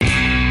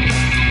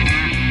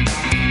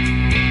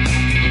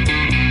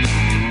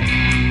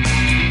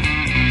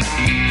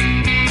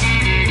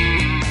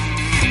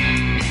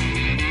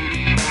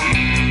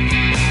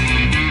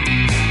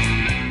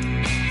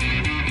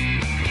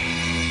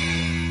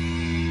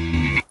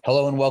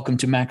Hello and welcome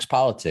to Max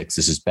Politics.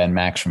 This is Ben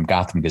Max from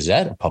Gotham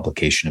Gazette, a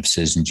publication of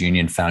Citizens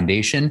Union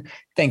Foundation.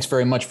 Thanks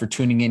very much for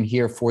tuning in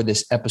here for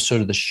this episode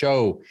of the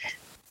show.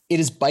 It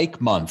is Bike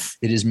Month.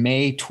 It is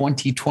May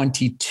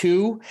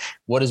 2022.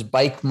 What does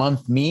Bike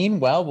Month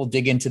mean? Well, we'll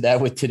dig into that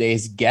with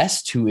today's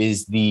guest, who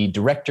is the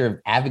Director of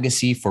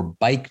Advocacy for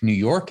Bike New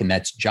York, and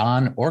that's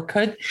John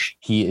Orcutt.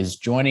 He is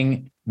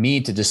joining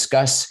me to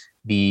discuss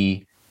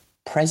the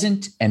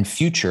present and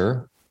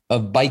future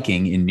of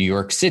biking in New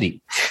York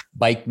City.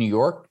 Bike New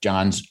York,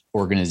 John's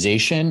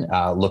organization,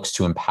 looks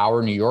to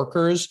empower New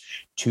Yorkers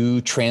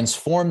to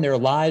transform their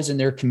lives and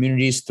their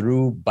communities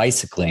through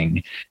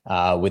bicycling,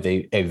 with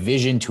a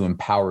vision to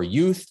empower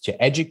youth,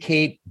 to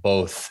educate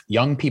both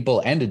young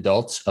people and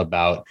adults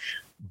about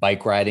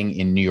bike riding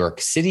in New York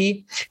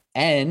City.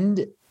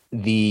 And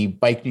the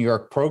Bike New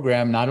York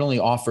program not only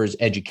offers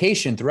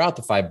education throughout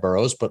the 5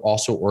 boroughs, but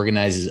also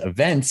organizes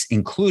events,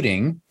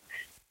 including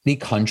the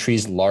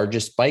country's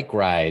largest bike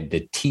ride,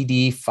 the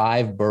TD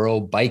 5 Borough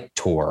Bike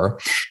Tour,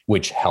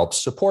 which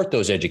helps support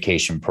those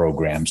education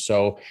programs.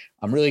 So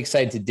I'm really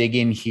excited to dig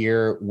in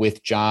here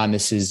with John.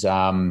 This is,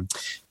 the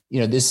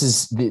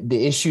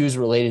issues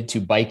related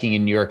to biking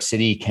in New York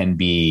City can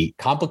be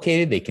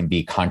complicated. They can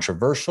be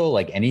controversial,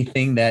 like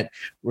anything that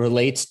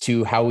relates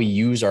to how we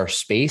use our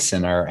space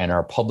and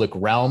our public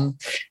realm.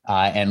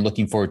 And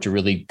looking forward to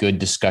really good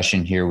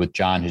discussion here with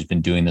John, who's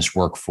been doing this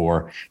work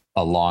for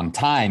a long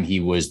time.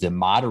 He was the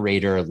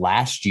moderator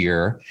last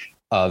year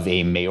of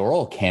a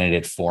mayoral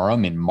candidate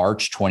forum in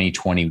March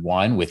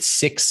 2021 with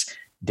 6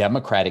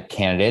 Democratic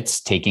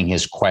candidates taking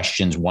his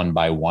questions one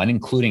by one,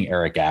 including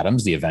Eric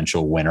Adams, the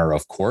eventual winner,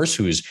 of course,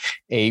 who's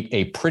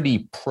a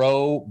pretty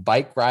pro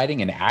bike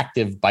riding and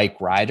active bike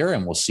rider.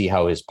 And we'll see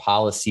how his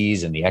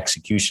policies and the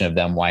execution of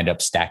them wind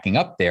up stacking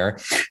up there.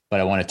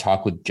 But I want to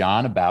talk with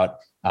John about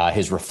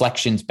his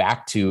reflections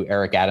back to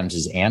Eric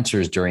Adams's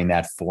answers during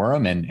that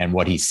forum and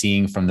what he's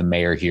seeing from the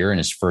mayor here in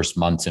his first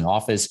months in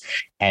office,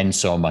 and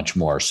so much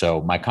more.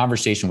 So my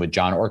conversation with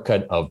John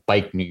Orcutt of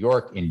Bike New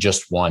York in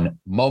just one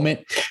moment.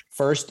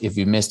 First, if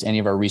you missed any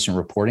of our recent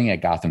reporting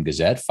at Gotham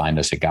Gazette, find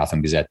us at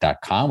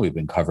gothamgazette.com. We've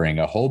been covering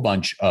a whole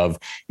bunch of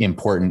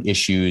important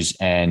issues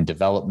and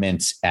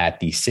developments at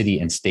the city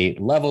and state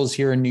levels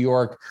here in New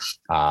York,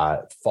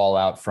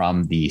 fallout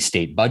from the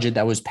state budget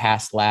that was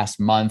passed last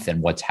month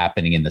and what's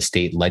happening in the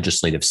state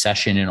legislative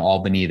session in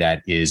Albany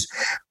that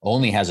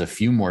only has a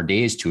few more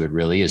days to it,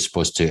 really, is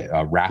supposed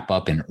to wrap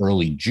up in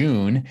early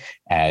June,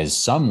 as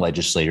some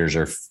legislators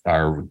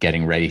are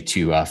getting ready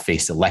to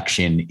face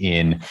election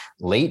in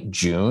late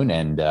June.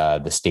 And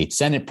the state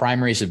Senate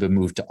primaries have been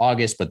moved to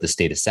August, but the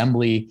state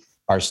assembly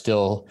are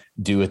still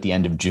due at the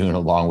end of June,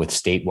 along with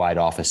statewide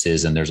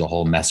offices. And there's a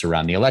whole mess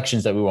around the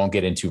elections that we won't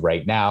get into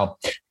right now,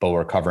 but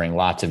we're covering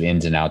lots of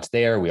ins and outs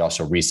there. We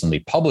also recently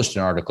published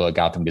an article at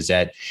Gotham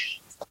Gazette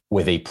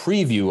with a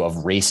preview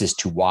of races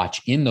to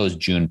watch in those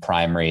June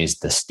primaries,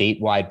 the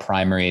statewide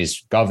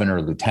primaries,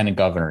 governor, lieutenant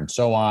governor, and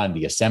so on,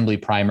 the assembly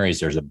primaries.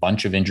 There's a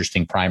bunch of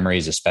interesting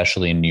primaries,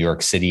 especially in New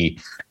York City,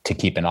 to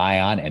keep an eye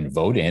on and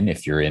vote in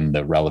if you're in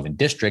the relevant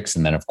districts.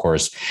 And then, of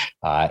course,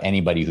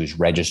 anybody who's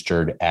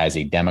registered as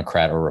a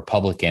Democrat or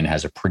Republican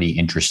has a pretty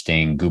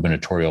interesting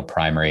gubernatorial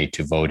primary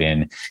to vote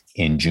in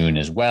June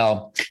as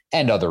well,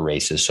 and other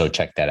races. So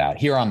check that out.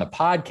 Here on the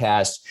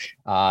podcast,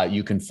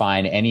 you can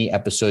find any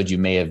episodes you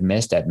may have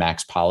missed at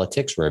Max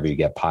Politics, wherever you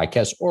get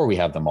podcasts, or we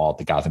have them all at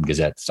the Gotham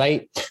Gazette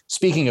site.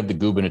 Speaking of the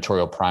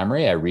gubernatorial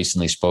primary, I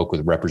recently spoke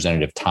with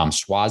Representative Tom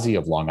Suozzi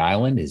of Long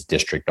Island. His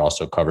district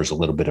also covers a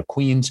little bit of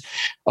Queens,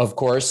 of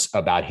course,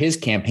 about his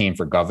campaign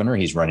for governor.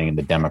 He's running in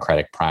the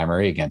Democratic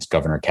primary against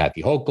Governor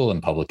Kathy Hochul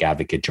and public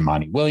advocate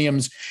Jumaane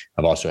Williams.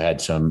 I've also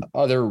had some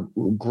other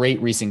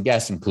great recent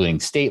guests, including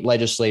state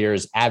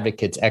legislators,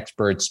 advocates,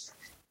 experts,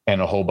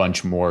 and a whole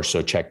bunch more.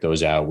 So check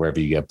those out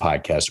wherever you get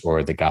podcasts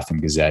or the Gotham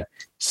Gazette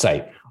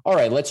site. All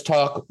right, let's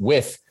talk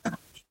with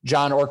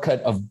John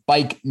Orcutt of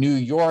Bike New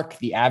York,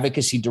 the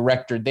advocacy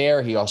director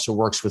there. He also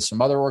works with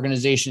some other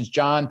organizations.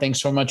 John, thanks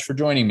so much for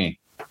joining me.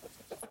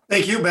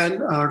 Thank you, Ben.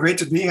 Great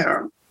to be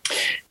here.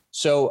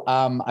 So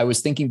I was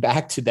thinking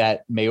back to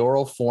that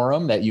mayoral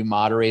forum that you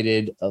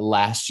moderated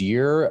last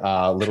year,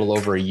 a little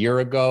over a year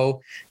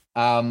ago.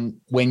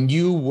 When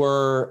you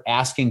were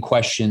asking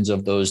questions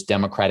of those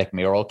Democratic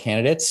mayoral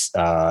candidates,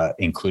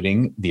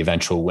 including the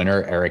eventual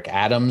winner, Eric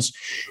Adams,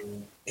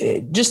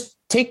 just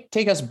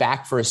take us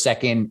back for a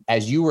second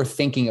as you were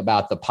thinking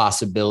about the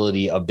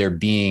possibility of there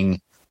being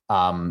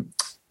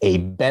a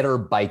better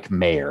bike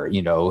mayor.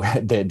 You know,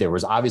 there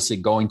was obviously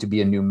going to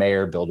be a new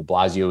mayor. Bill de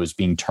Blasio was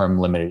being term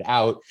limited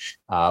out.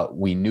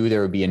 We knew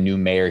there would be a new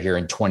mayor here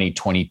in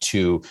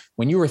 2022.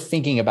 When you were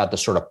thinking about the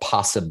sort of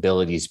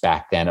possibilities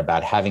back then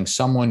about having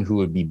someone who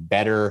would be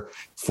better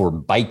for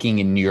biking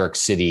in New York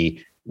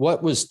City,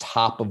 what was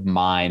top of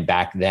mind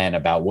back then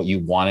about what you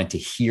wanted to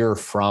hear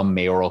from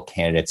mayoral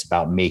candidates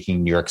about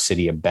making New York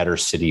City a better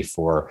city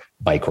for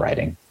bike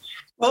riding?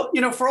 Well,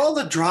 for all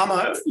the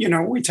drama,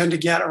 we tend to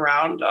get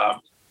around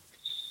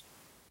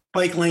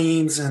bike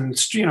lanes and,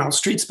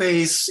 street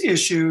space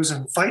issues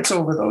and fights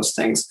over those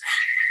things,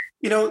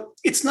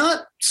 it's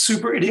not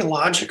super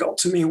ideological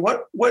to me.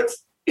 What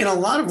in a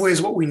lot of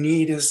ways, what we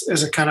need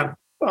is a kind of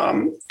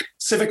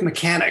civic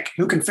mechanic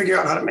who can figure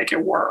out how to make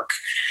it work.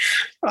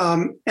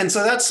 And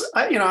so that's,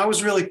 I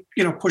was really,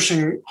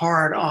 pushing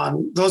hard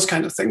on those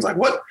kinds of things. Like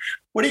what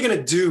are you going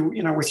to do,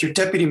 with your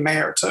deputy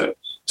mayor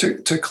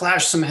to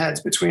clash some heads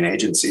between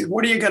agencies?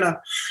 What are you going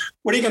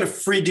to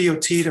free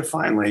DOT to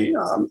finally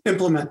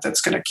implement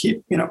that's going to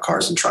keep,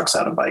 cars and trucks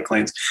out of bike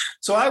lanes?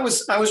 So I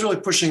was really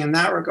pushing in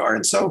that regard.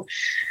 And so,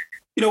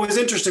 it was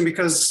interesting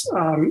because,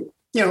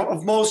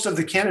 of most of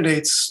the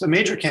candidates, the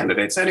major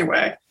candidates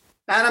anyway,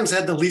 Adams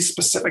had the least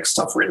specific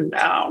stuff written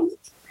down.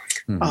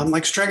 Mm-hmm.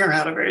 Like Stringer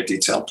had a very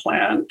detailed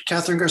plan.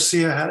 Catherine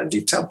Garcia had a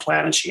detailed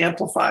plan, and she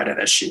amplified it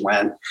as she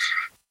went.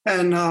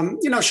 And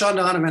Sean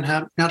Donovan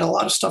had a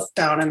lot of stuff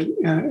down in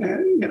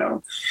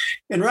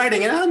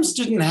writing. And Adams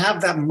didn't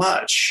have that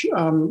much,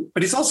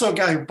 but he's also a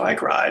guy who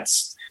bike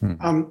rides.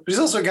 Mm-hmm. He's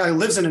also a guy who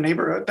lives in a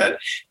neighborhood that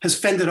has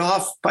fended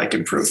off bike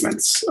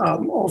improvements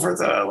over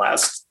the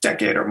last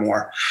decade or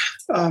more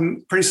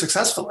pretty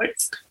successfully.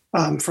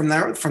 From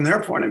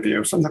their point of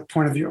view, from the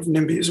point of view of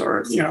NIMBYs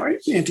or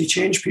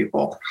anti-change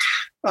people,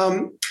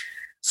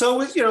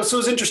 so it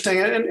was interesting,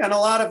 and a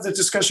lot of the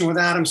discussion with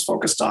Adams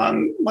focused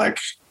on like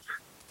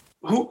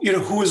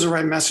who is the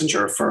right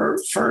messenger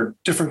for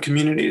different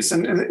communities,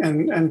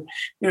 and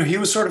he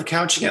was sort of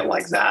couching it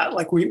like that,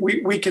 like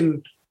we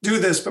can do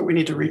this, but we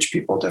need to reach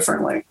people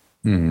differently.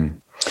 Mm-hmm.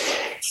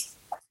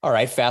 All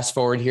right, fast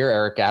forward here.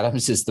 Eric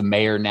Adams is the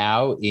mayor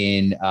now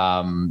in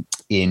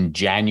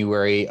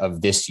January of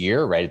this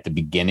year, right at the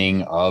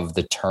beginning of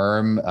the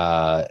term.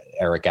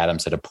 Eric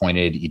Adams had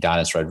appointed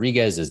Ydanis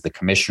Rodriguez as the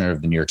commissioner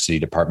of the New York City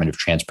Department of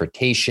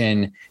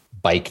Transportation.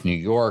 Bike New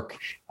York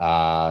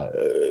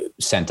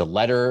sent a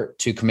letter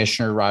to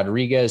Commissioner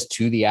Rodriguez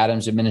to the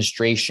Adams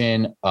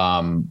administration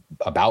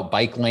about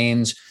bike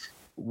lanes.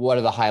 What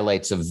are the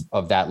highlights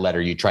of that letter?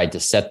 You tried to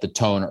set the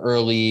tone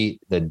early.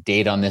 The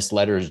date on this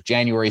letter is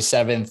January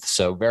 7th,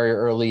 so very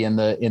early in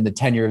the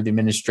tenure of the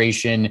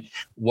administration.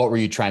 What were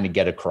you trying to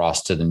get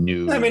across to the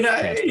new? I think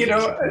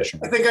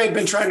I had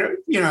been trying to,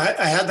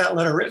 I had that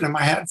letter written in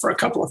my head for a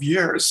couple of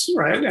years,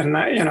 right? And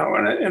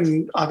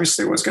and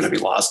obviously it was going to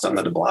be lost on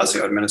the De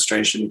Blasio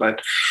administration,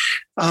 but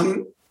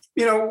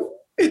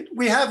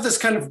we have this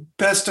kind of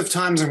best of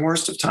times and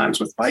worst of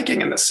times with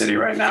biking in the city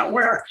right now,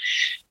 where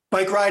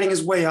bike riding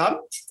is way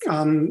up.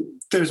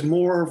 There's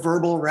more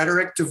verbal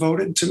rhetoric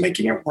devoted to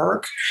making it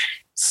work.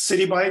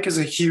 City Bike is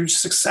a huge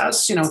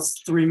success.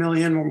 3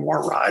 million or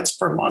more rides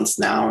per month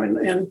now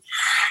in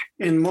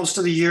most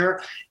of the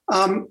year.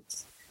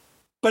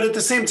 But at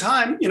the same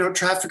time,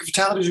 traffic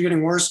fatalities are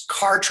getting worse.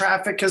 Car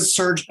traffic has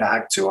surged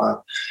back to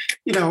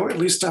at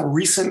least a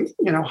recent,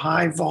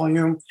 high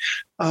volume.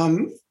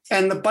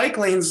 And the bike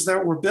lanes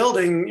that we're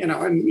building,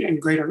 in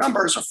greater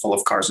numbers are full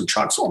of cars and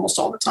trucks almost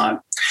all the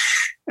time.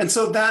 And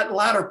so that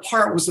latter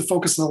part was the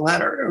focus of the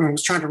letter. I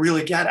was trying to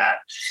really get at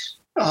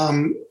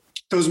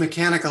those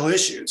mechanical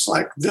issues.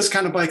 Like, this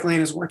kind of bike lane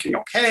is working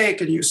okay,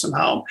 could use some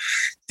help.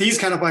 These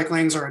kind of bike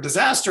lanes are a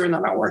disaster and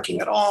they're not working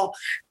at all.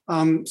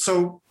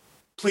 So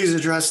please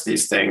address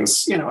these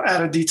things,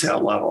 at a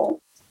detailed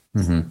level.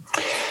 Mm-hmm.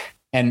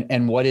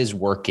 And what is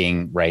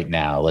working right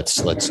now? Let's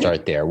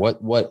start there.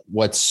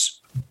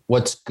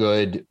 What's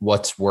good?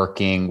 What's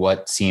working?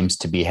 What seems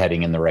to be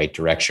heading in the right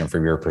direction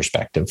from your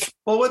perspective?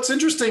 Well, what's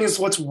interesting is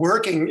what's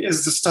working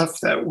is the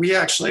stuff that we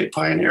actually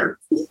pioneered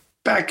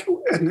back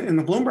in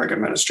the Bloomberg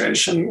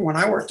administration when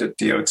I worked at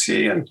DOT,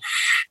 and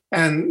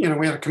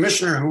we had a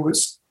commissioner who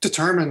was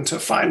determined to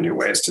find new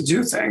ways to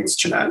do things,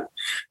 Jeanette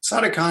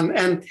Sadekhan,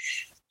 and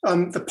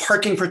the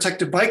parking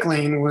protected bike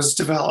lane was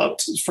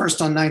developed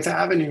first on 9th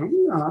Avenue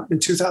in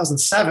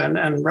 2007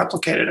 and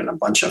replicated in a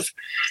bunch of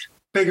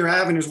bigger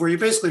avenues where you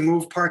basically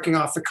move parking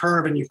off the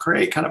curb and you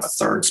create kind of a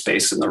third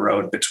space in the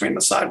road between the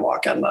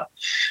sidewalk and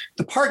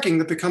the parking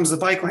that becomes the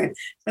bike lane.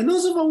 And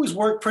those have always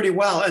worked pretty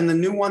well. And the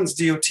new ones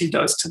DOT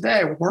does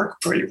today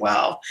work pretty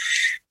well.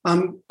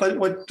 But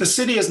what the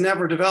city has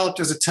never developed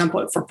is a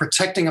template for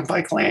protecting a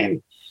bike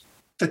lane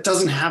that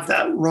doesn't have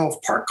that row of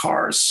parked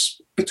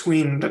cars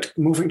between the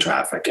moving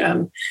traffic.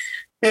 And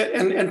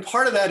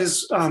part of that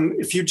is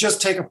if you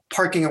just take a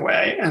parking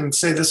away and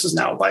say this is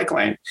now a bike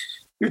lane,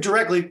 you're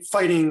directly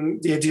fighting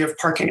the idea of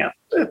parking at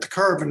the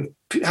curb and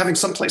having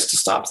some place to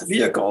stop the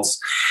vehicles.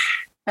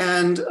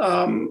 And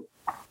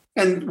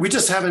we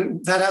just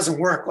that hasn't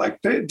worked. Like,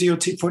 the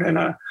DOT put in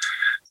a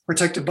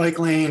protected bike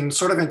lane,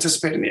 sort of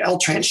anticipating the L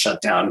train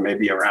shutdown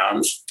maybe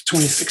around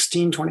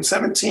 2016,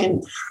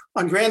 2017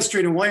 on Grand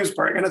Street in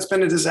Williamsburg. And it's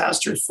been a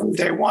disaster from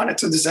day one.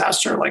 It's a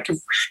disaster. Like,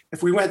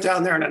 if we went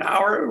down there in an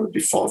hour, it would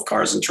be full of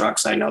cars and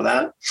trucks. I know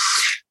that.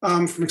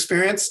 From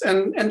experience.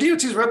 And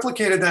DOT's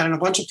replicated that in a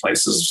bunch of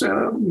places,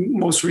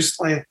 most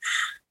recently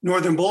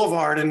Northern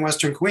Boulevard in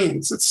Western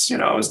Queens.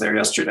 I was there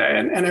yesterday,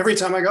 and every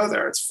time I go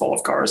there, it's full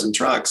of cars and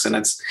trucks, and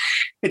it's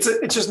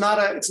just not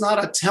a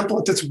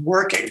template that's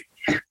working.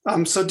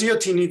 So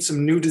DOT needs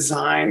some new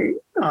design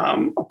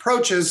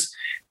approaches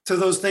to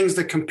those things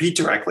that compete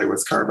directly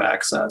with curb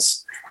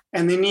access,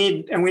 and we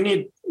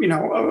need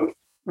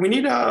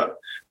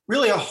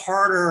really a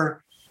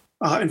harder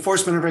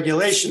enforcement of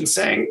regulation,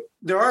 saying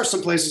there are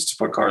some places to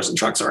put cars and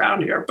trucks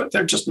around here, but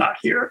they're just not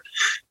here.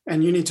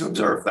 And you need to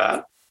observe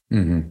that.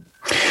 Mm-hmm.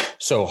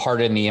 So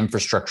harden the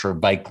infrastructure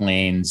of bike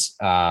lanes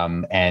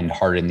and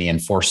harden the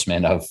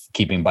enforcement of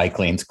keeping bike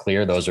lanes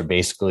clear. Those are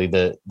basically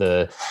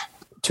the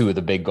two of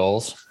the big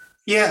goals.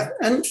 Yeah.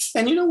 And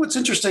what's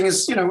interesting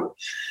is,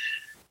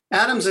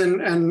 Adams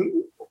and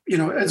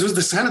it was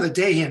the kind of the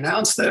day he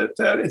announced that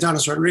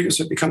Adonis Rodriguez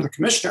would become the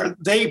commissioner.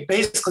 They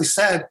basically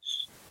said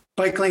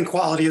bike lane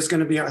quality is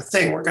going to be our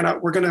thing. We're going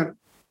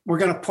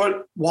to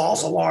put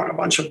walls along a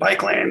bunch of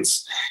bike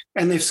lanes,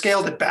 and they've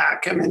scaled it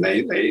back. I mean,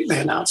 they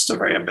announced a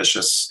very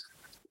ambitious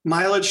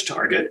mileage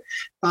target.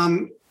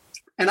 And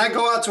I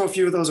go out to a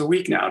few of those a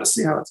week now to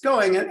see how it's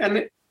going.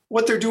 And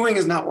what they're doing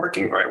is not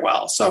working very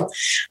well. So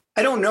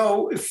I don't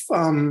know if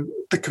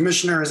the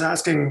commissioner is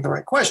asking the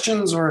right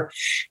questions or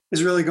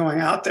is really going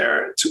out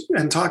there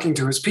and talking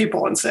to his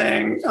people and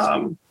saying,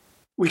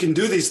 we can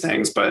do these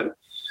things, but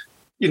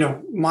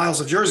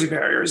miles of Jersey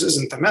barriers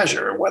isn't the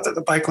measure. Whether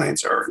the bike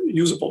lanes are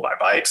usable by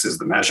bikes is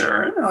the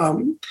measure.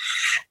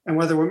 And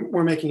whether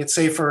we're making it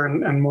safer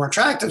and more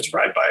attractive to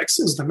ride bikes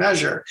is the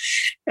measure.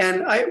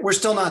 And we're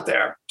still not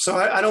there. So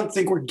I don't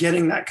think we're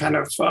getting that kind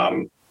of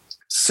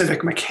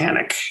civic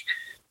mechanic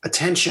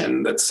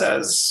attention that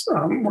says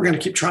we're going to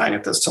keep trying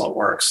at this till it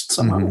works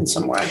somehow in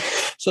some way.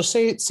 So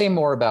say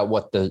more about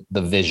what the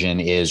vision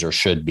is or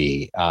should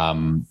be,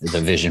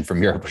 the vision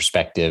from your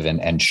perspective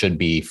and should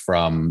be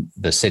from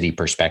the city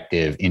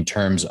perspective in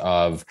terms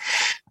of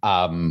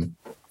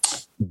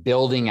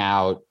building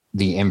out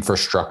the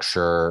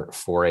infrastructure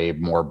for a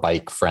more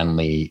bike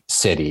friendly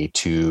city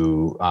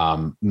to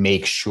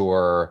make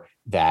sure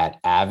that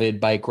avid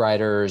bike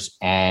riders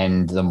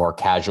and the more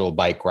casual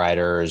bike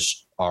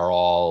riders are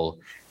all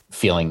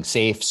feeling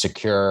safe,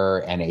 secure,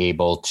 and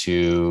able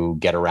to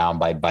get around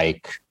by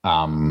bike,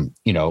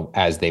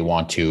 as they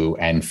want to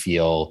and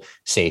feel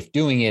safe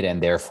doing it,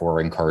 and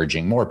therefore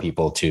encouraging more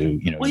people to,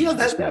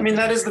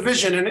 that is the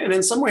vision. And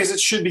in some ways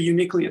it should be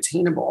uniquely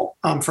attainable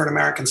for an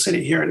American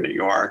city here in New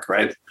York,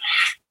 right?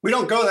 We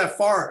don't go that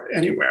far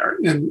anywhere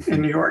in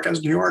New York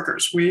as New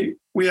Yorkers. We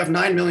have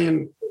 9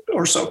 million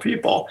or so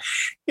people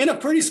in a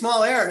pretty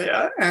small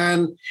area.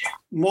 And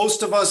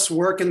most of us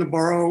work in the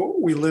borough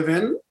we live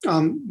in. A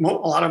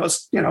lot of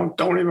us,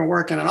 don't even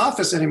work in an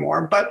office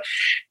anymore.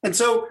 And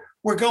so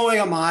we're going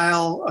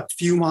a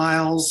few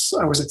miles.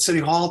 I was at City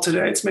Hall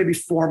today. It's maybe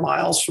 4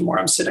 miles from where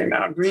I'm sitting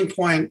now in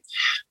Greenpoint.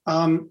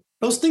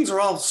 Those things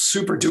are all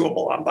super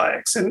doable on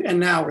bikes.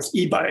 And now with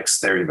e-bikes,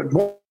 they're even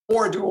more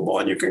doable,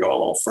 and you can go a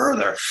little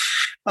further.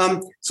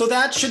 So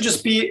that should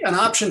just be an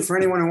option for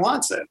anyone who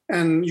wants it,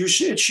 and you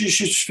should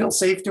feel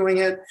safe doing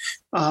it.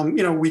 I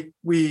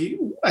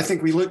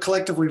think we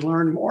collectively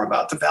learned more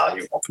about the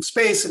value of open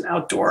space and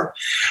outdoor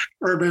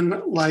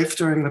urban life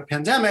during the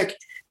pandemic,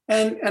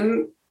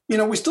 and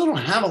we still don't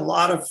have a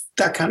lot of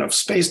that kind of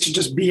space to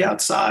just be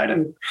outside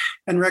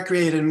and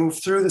recreate and move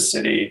through the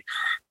city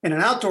in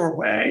an outdoor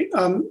way.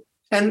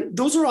 And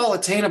those are all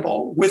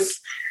attainable with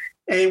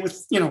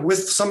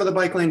some of the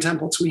bike lane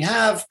templates we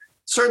have,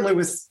 certainly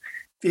with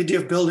the idea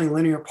of building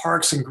linear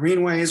parks and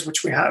greenways,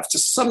 which we have to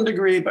some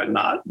degree, but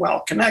not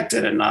well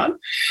connected and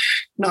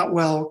not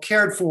well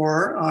cared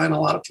for in a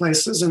lot of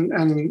places, and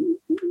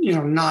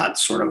not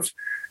sort of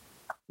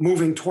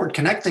moving toward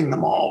connecting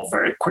them all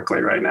very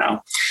quickly right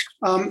now.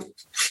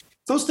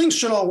 Those things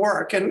should all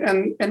work,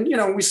 and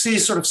we see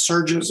sort of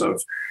surges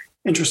of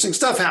interesting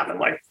stuff happen,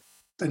 like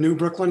the new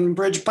Brooklyn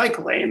Bridge bike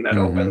lane that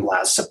opened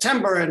last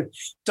September and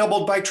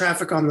doubled bike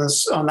traffic on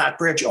that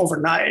bridge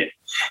overnight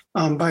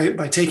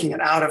by taking it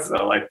out of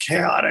the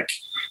chaotic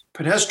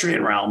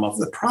pedestrian realm of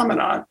the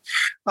promenade.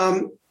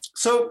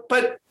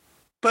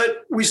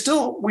 But we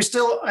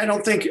still I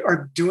don't think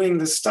are doing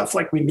this stuff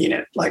like we mean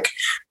it. Like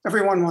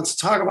everyone wants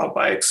to talk about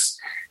bikes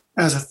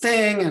as a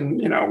thing, and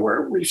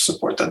we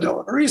support the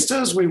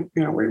deliveristas. We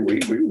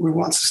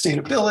want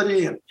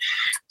sustainability and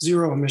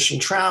zero emission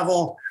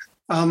travel.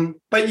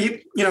 But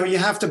you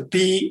have to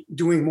be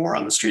doing more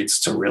on the streets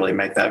to really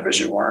make that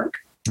vision work,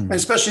 and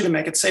especially to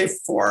make it safe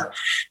for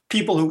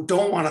people who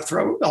don't want to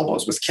throw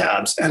elbows with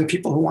cabs and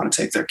people who want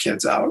to take their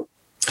kids out.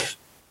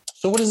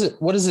 So what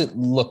does it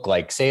look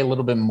like? Say a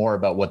little bit more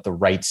about what the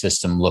right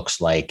system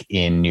looks like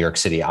in New York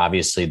City.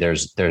 Obviously,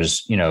 there's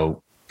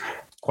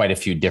quite a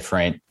few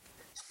different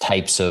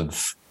types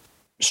of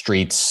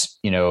streets.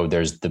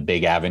 There's the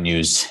big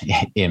avenues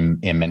in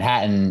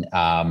Manhattan.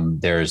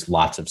 There's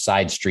lots of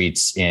side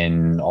streets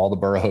in all the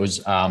boroughs.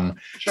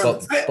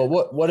 Sure.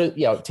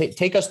 But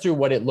take us through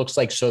what it looks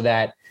like so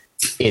that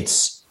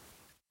it's,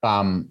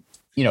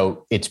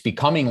 it's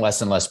becoming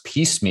less and less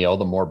piecemeal,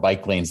 the more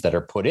bike lanes that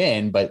are put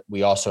in, but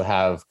we also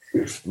have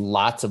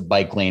lots of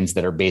bike lanes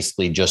that are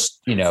basically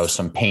just,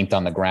 some paint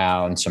on the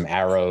ground, some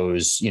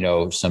arrows,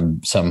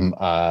 some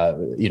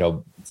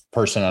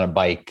person on a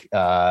bike,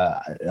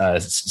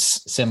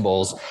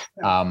 symbols.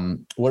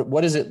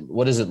 What does it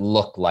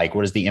look like?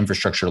 What does the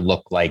infrastructure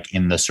look like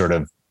in the sort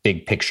of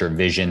big picture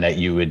vision that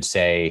you would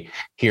say,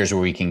 here's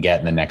where we can get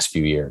in the next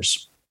few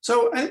years?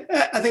 So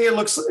I think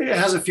it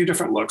has a few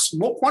different looks.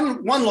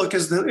 One look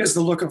is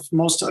the look of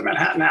most of the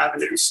Manhattan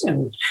avenues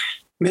in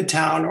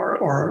Midtown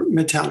or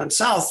Midtown and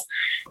South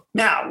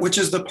now, which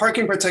is the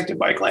parking protected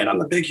bike lane on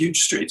the big,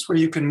 huge streets where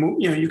you can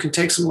move, you can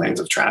take some lanes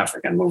of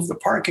traffic and move the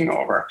parking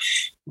over,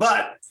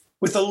 but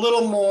with a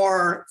little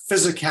more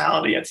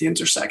physicality at the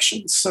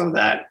intersections so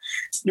that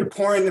you're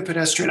pouring the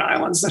pedestrian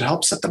islands that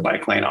help set the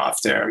bike lane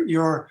off there.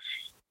 You're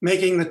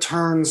making the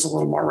turns a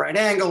little more right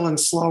angle and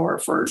slower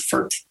for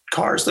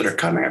cars that are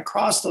coming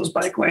across those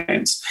bike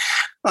lanes.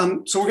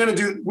 So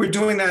we're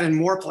doing that in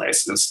more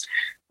places.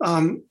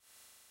 Then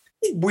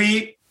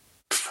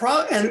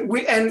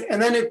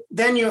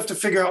you have to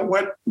figure out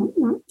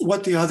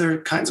what the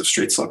other kinds of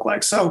streets look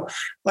like. So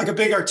like a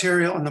big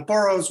arterial in the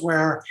boroughs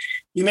where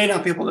you may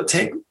not be able to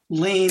take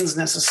lanes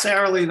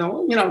necessarily,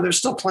 though, there's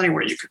still plenty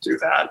where you could do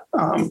that.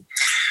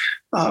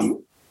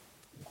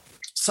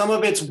 Some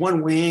of it's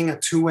one waying, a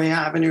two-way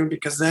avenue,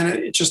 because then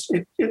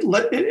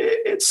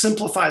it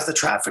simplifies the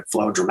traffic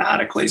flow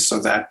dramatically, so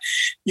that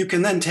you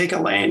can then take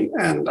a lane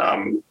and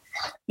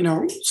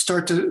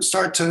start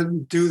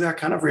to do that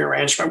kind of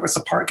rearrangement with the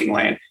parking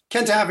lane.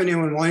 Kent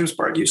Avenue in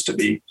Williamsburg used to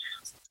be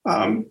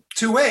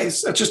two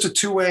ways, just a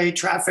two-way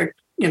traffic,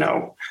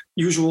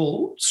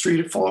 usual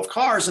street full of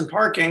cars and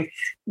parking.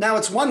 Now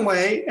it's one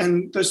way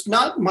and there's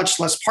not much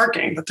less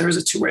parking, but there is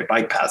a two-way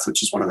bike path,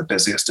 which is one of the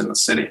busiest in the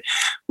city.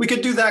 We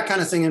could do that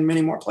kind of thing in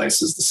many more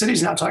places. The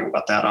city's now talking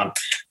about that on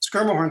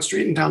Schermerhorn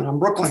Street in downtown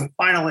Brooklyn,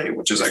 finally,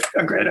 which is a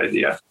great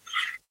idea.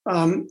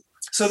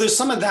 So there's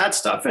some of that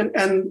stuff.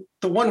 And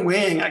the one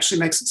waying actually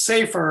makes it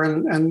safer.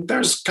 And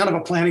there's kind of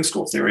a planning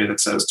school theory that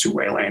says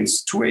two-way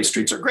lanes, two-way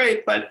streets are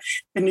great. But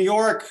in New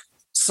York,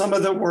 some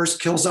of the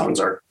worst kill zones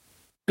are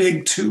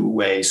big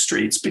two-way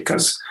streets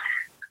because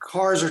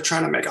cars are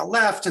trying to make a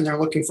left and they're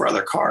looking for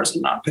other cars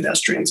and not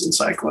pedestrians and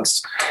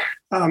cyclists.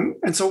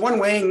 And so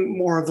one-waying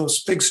more of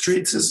those big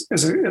streets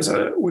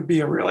would be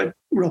a really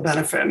real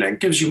benefit, and it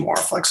gives you more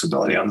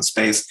flexibility on the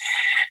space.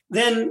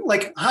 Then,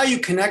 like how you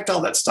connect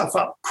all that stuff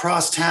up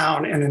across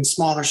town and in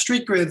smaller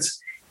street grids,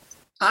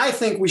 I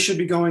think we should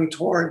be going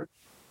toward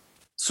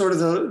sort of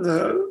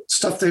the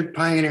stuff they're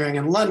pioneering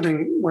in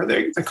London, where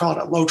they call it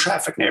a low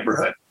traffic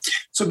neighborhood.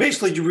 So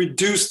basically you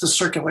reduce the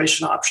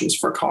circulation options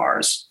for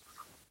cars.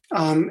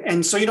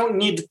 And so you don't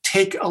need to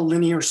take a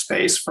linear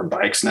space for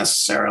bikes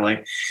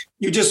necessarily.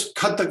 You just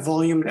cut the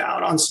volume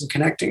down on some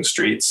connecting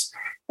streets.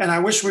 And I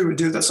wish we would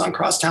do this on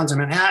crosstowns in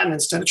Manhattan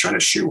instead of trying to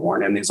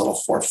shoehorn in these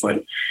little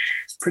 4-foot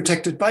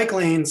protected bike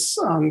lanes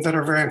that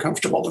are very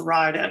uncomfortable to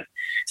ride in.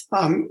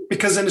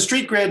 Because in a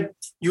street grid,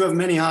 you have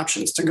many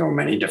options to go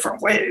many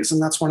different ways.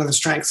 And that's one of the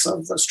strengths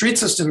of the street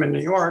system in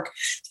New York.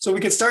 So we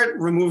could start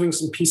removing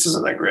some pieces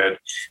of that grid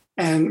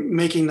and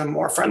making them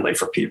more friendly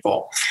for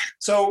people.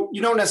 So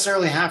you don't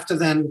necessarily have to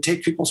then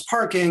take people's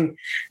parking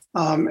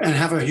and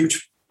have a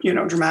huge,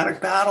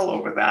 dramatic battle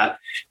over that.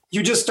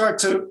 You just start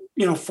to,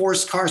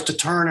 force cars to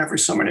turn every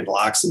so many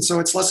blocks. And so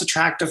it's less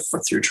attractive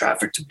for through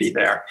traffic to be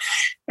there.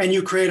 And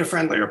you create a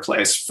friendlier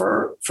place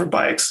for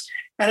bikes.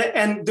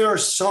 And there are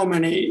so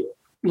many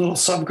little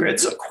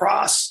subgrids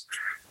across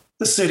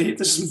the city.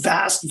 There's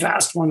vast,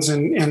 vast ones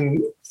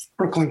in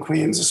Brooklyn,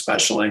 Queens,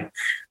 especially.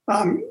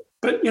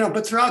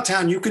 But throughout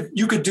town, you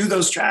could do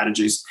those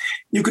strategies.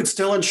 You could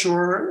still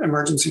ensure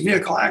emergency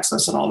vehicle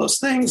access and all those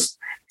things.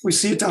 We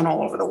see it done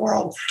all over the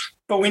world,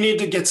 but we need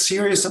to get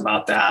serious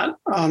about that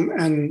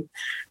and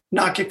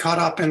not get caught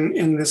up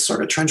in this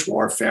sort of trench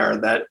warfare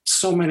that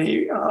so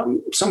many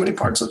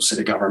parts of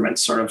city government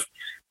sort of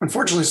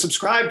unfortunately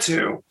subscribe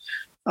to.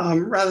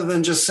 Rather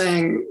than just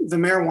saying the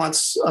mayor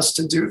wants us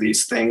to do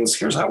these things,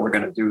 here's how we're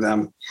going to do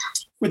them.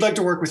 We'd like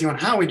to work with you on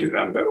how we do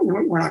them, but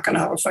we're not going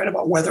to have a fight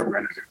about whether we're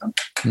going to do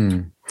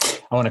them.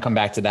 I want to come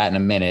back to that in a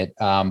minute,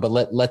 but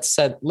let's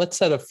set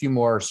a few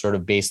more sort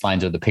of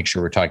baselines of the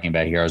picture we're talking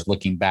about here. I was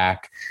looking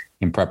back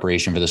in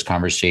preparation for this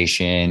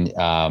conversation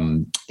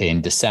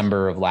in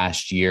December of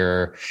last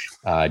year,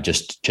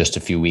 just a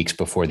few weeks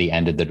before the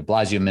end of the de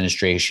Blasio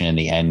administration and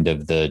the end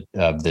of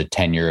the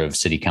tenure of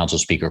City Council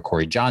Speaker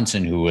Corey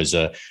Johnson, who was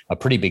a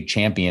pretty big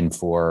champion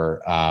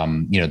for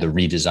the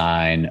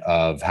redesign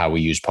of how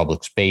we use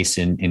public space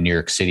in New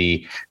York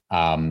City.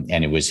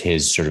 And it was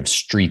his sort of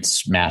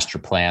streets master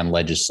plan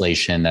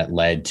legislation that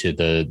led to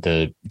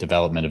the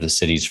development of the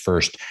city's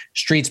first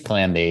streets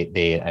plan.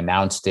 They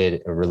announced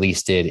it,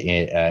 released it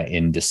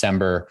in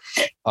December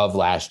of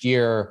last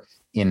year.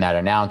 In that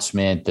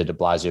announcement, the de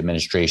Blasio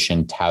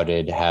administration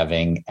touted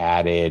having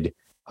added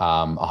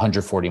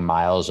 140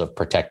 miles of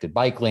protected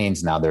bike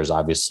lanes. Now, there's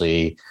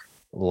obviously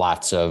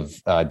lots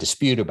of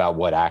dispute about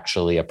what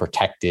actually a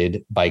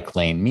protected bike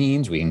lane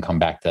means. We can come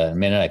back to that in a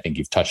minute. I think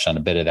you've touched on a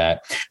bit of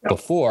that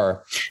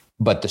before.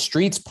 But the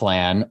streets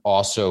plan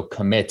also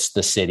commits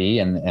the city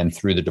and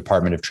through the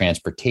Department of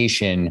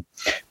Transportation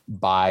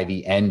by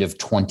the end of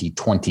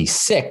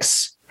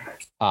 2026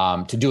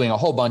 to doing a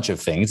whole bunch of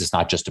things. It's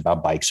not just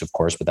about bikes, of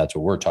course, but that's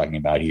what we're talking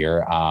about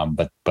here.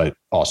 But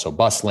also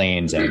bus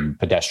lanes and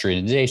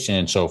pedestrianization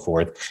and so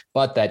forth.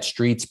 But that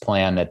streets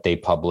plan that they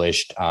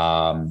published,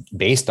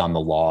 based on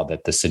the law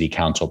that the city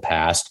council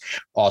passed,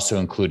 also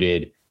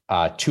included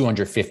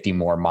 250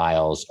 more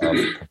miles of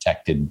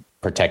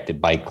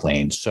protected bike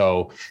lanes.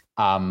 So,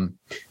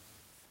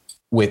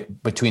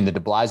 between the de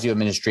Blasio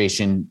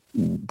administration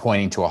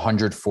pointing to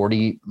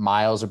 140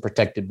 miles of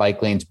protected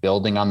bike lanes,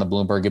 building on the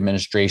Bloomberg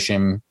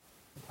administration,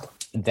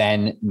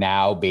 then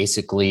now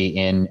basically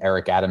in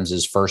Eric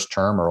Adams's first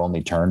term or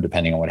only term,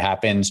 depending on what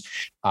happens,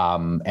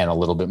 and a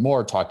little bit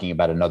more, talking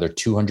about another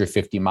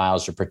 250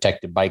 miles of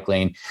protected bike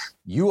lane.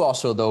 You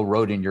also, though,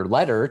 wrote in your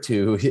letter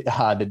to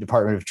the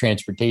Department of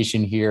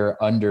Transportation here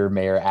under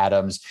Mayor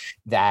Adams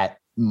that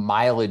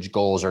mileage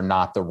goals are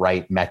not the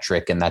right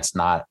metric, and that's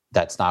not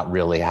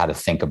really how to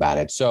think about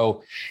it.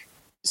 So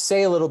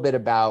say a little bit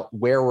about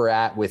where we're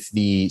at with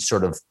the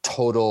sort of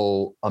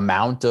total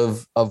amount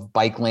of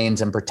bike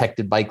lanes and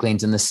protected bike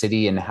lanes in the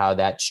city, and how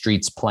that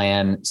streets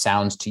plan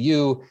sounds to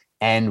you,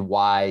 and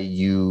why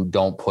you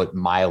don't put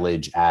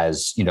mileage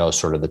as,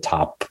 sort of the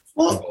top.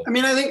 Well, I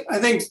mean, I think,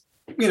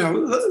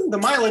 the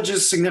mileage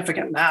is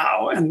significant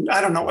now, and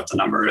I don't know what the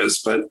number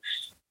is, but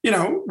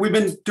we've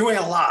been doing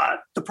a lot.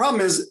 The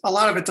problem is a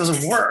lot of it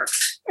doesn't work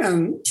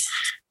and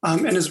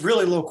is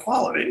really low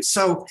quality.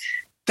 So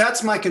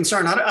that's my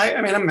concern.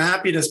 I mean, I'm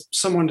happy to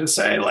someone to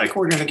say like,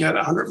 we're going to get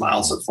 100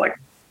 miles of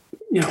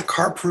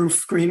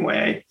car-proof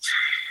greenway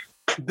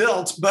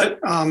built. But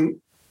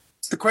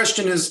the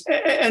question is,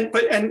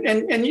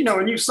 and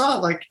you saw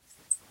like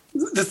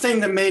the thing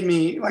that made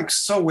me like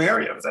so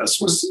wary of this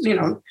was,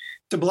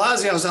 de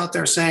Blasio's out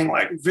there saying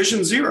like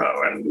vision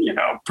zero and,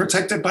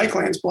 protected bike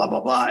lanes, blah, blah,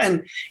 blah.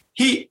 And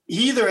he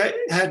either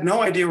had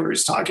no idea what he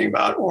was talking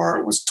about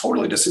or was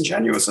totally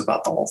disingenuous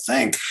about the whole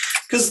thing,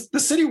 because the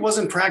city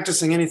wasn't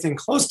practicing anything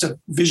close to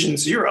vision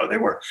zero. They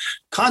were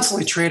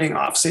constantly trading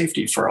off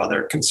safety for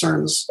other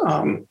concerns,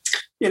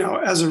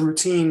 as a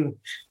routine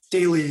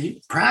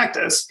daily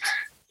practice.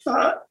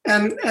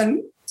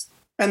 And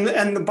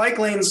the bike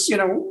lanes,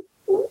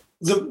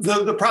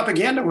 the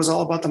propaganda was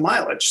all about the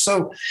mileage.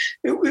 So,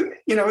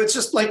 it's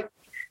just like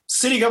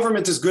city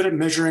government is good at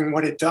measuring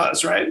what it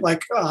does, right?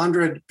 Like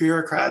 100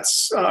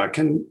 bureaucrats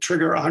can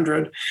trigger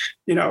 100,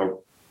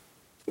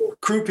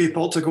 crew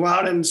people to go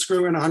out and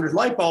screw in 100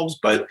 light bulbs.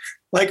 But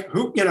like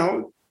who,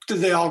 do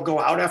they all go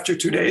out after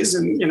 2 days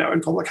and, in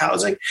public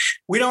housing?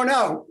 We don't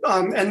know.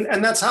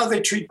 And that's how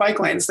they treat bike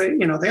lanes. They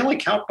only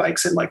count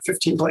bikes in like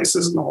 15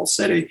 places in the whole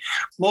city.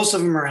 Most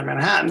of them are in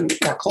Manhattan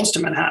or close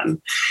to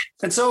Manhattan.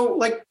 And so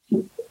like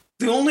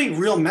the only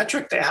real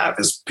metric they have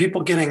is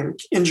people getting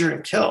injured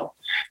and killed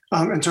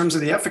in terms of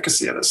the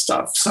efficacy of this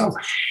stuff. So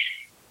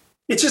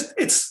it's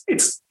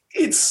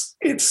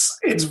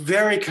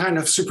very kind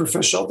of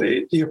superficial,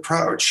 the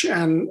approach.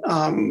 And,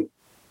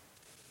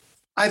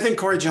 I think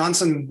Corey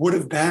Johnson would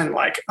have been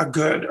like a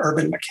good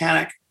urban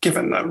mechanic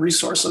given the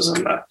resources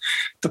and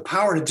the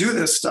power to do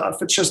this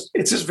stuff. It's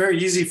just very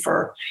easy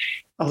for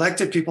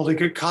elected people to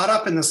get caught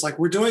up in this, like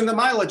we're doing the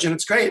mileage and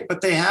it's great,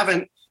 but they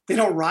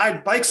don't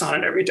ride bikes on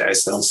it every day.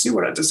 So they don't see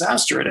what a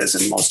disaster it is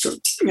in much of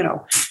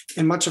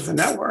the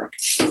network.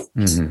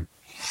 Mm-hmm.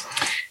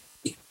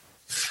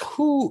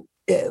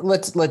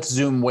 Let's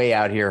zoom way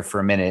out here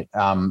for a minute.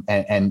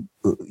 What's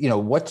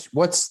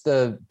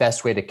the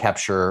best way to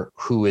capture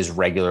who is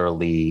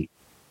regularly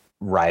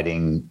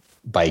riding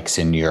bikes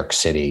in New York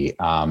City?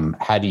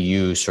 How do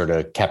you sort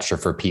of capture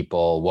for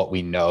people what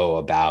we know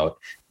about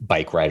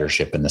bike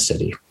ridership in the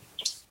city?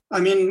 I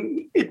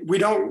mean, we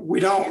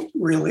don't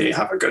really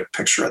have a good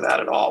picture of that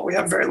at all. We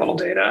have very little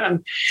data,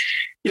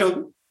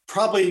 and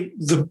probably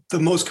the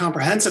most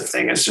comprehensive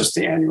thing is just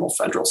the annual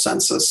federal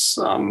census.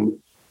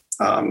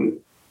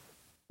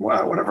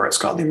 Whatever it's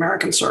called, the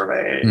American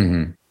Survey,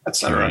 et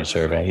cetera. American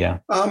Survey, yeah.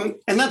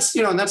 And that's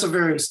a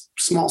very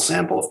small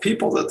sample of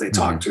people that they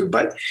talk to.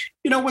 But,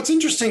 what's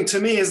interesting to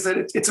me is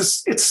that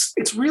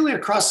it's really a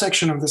cross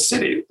section of the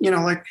city.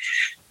 Like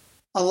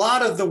a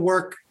lot of the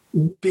work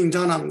being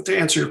done to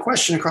answer your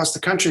question across the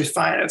country is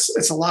fine.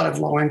 It's a lot of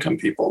low income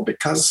people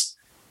because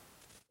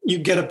you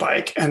get a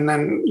bike and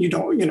then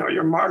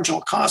your marginal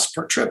costs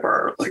per trip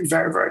are like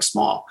very, very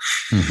small.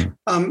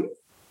 Mm-hmm.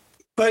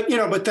 But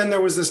then there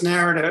was this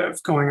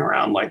narrative going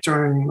around like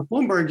during the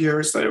Bloomberg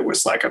years that it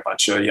was like a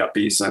bunch of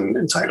yuppies and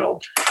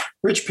entitled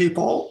rich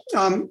people.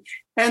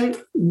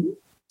 And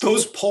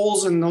those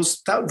polls and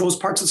those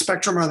parts of the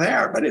spectrum are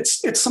there, but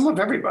it's some of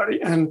everybody.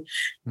 And,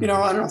 I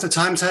don't know if the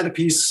Times had a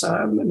piece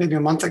maybe a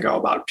month ago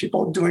about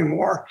people doing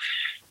more,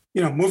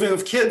 moving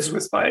of kids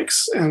with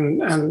bikes.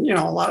 And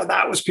a lot of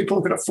that was people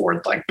who could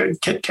afford like big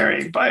kid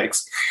carrying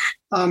bikes.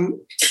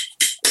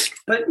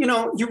 But,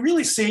 you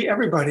really see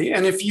everybody.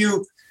 And if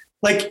you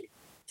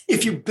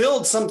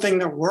build something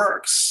that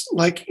works,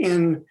 like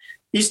in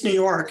East New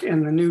York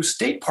in the new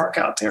state park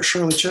out there,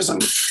 Shirley Chisholm,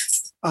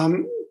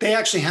 they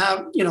actually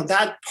have,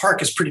 that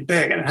park is pretty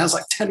big and it has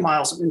like 10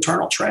 miles of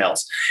internal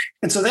trails.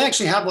 And so they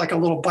actually have like a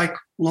little bike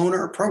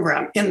loaner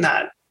program in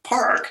that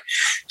park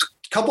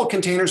couple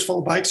containers full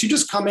of bikes. You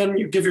just come in,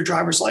 you give your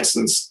driver's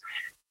license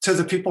to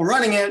the people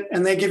running it,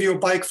 and they give you a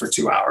bike for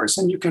 2 hours,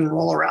 and you can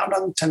roll around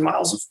on 10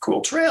 miles of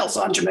cool trails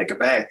on Jamaica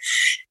Bay.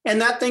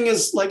 And that thing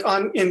is like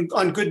on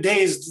good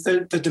days,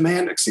 the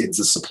demand exceeds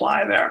the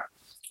supply there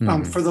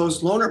for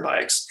those loaner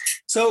bikes.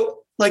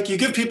 So like you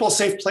give people a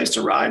safe place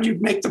to ride, you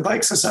make the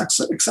bikes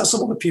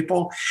accessible to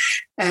people,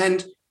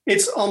 and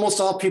it's almost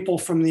all people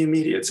from the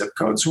immediate zip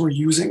codes who are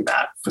using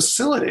that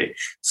facility.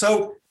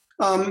 So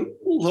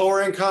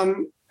lower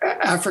income,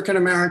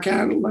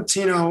 African-American,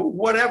 Latino,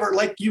 whatever,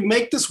 like you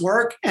make this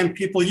work and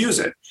people use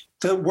it.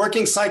 The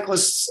working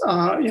cyclists,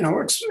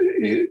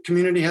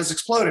 community has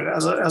exploded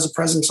as a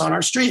presence on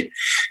our street.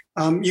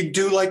 You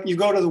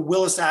go to the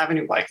Willis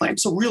Avenue bike lane.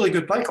 It's a really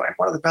good bike lane,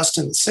 one of the best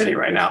in the city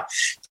right now.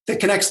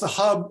 That connects the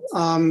hub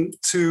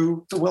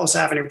to the Willis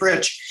Avenue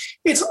Bridge.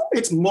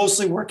 It's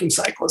mostly working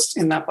cyclists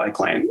in that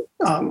bike lane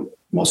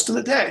most of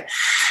the day.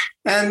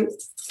 And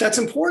that's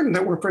important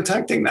that we're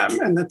protecting them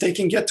and that they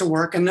can get to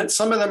work, and that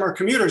some of them are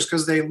commuters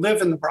because they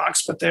live in the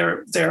Bronx, but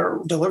their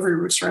delivery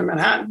routes are in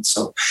Manhattan.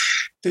 So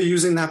they're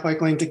using that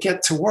bike lane to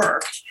get to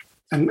work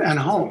and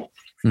home.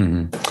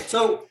 Mm-hmm.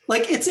 So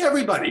like it's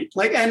everybody.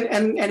 Like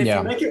and if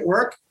you make it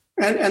work,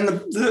 and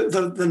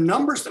the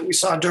numbers that we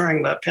saw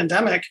during the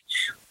pandemic,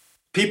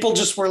 people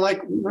just were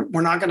like,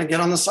 we're not going to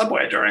get on the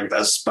subway during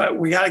this, but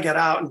we got to get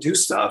out and do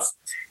stuff.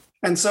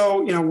 And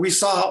so, we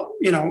saw,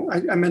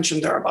 I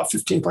mentioned there are about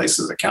 15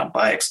 places that count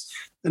bikes.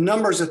 The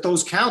numbers at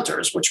those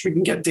counters, which we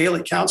can get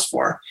daily counts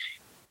for,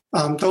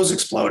 those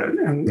exploded.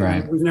 And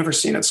we've never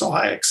seen it so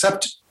high,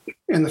 except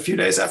in the few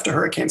days after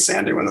Hurricane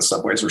Sandy when the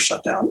subways were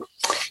shut down.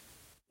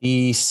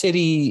 The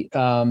city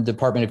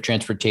Department of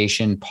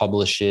Transportation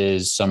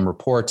publishes some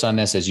reports on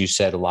this. As you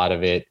said, a lot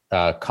of it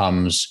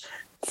comes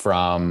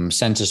from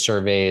census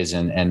surveys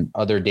and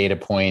other data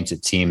points.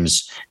 It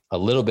seems a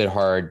little bit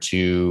hard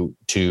to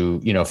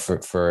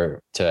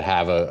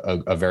have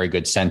a very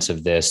good sense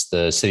of this.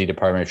 The City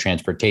Department of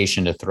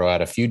Transportation, to throw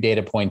out a few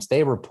data points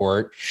they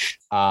report,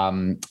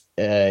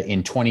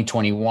 in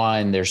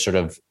 2021, there's sort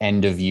of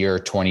end of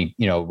year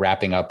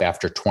wrapping up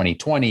after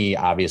 2020,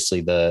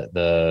 obviously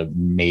the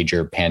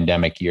major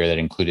pandemic year that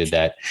included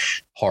that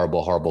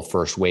horrible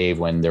first wave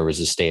when there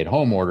was a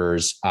stay-at-home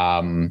orders.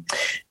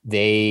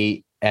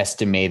 They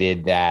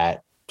estimated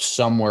that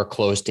somewhere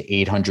close to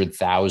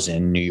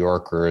 800,000 New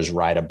Yorkers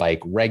ride a bike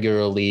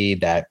regularly.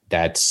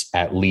 That's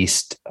at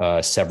least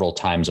several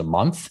times a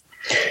month.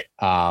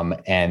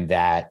 And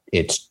that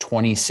it's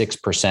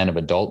 26% of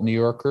adult New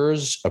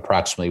Yorkers,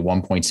 approximately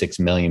 1.6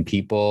 million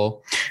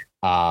people,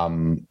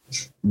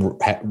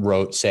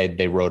 said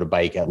they rode a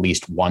bike at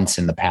least once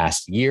in the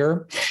past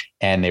year.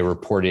 And they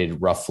reported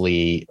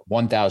roughly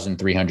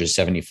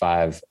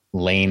 1,375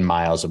 lane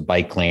miles of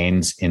bike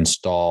lanes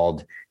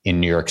installed in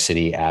New York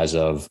City as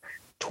of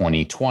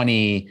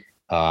 2020,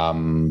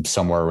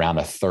 somewhere around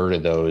a third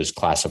of those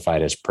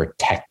classified as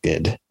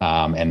protected.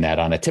 And that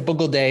on a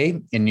typical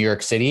day in New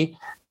York City,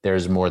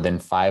 there's more than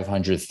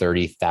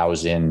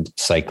 530,000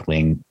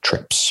 cycling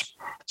trips.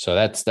 So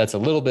that's a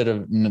little bit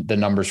of the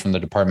numbers from the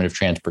Department of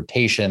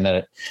Transportation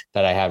that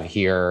I have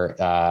here,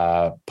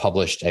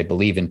 published, I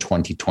believe, in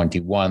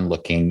 2021,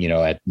 looking,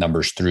 at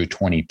numbers through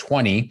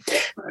 2020.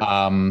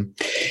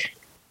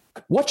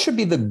 What should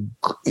be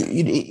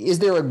is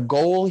there a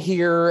goal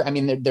here? I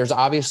mean, there's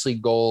obviously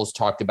goals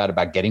talked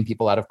about getting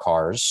people out of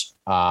cars.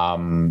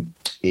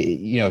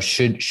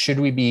 Should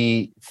we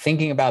be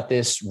thinking about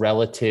this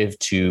relative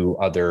to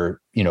other,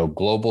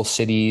 global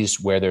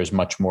cities where there's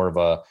much more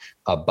of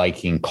a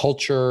biking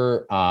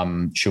culture?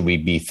 Should we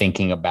be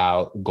thinking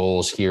about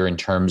goals here in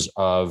terms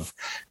of,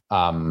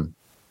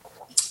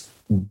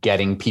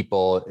 getting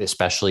people,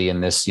 especially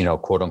in this,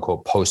 quote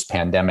unquote,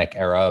 post-pandemic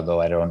era,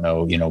 though I don't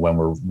know, when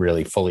we're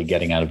really fully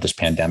getting out of this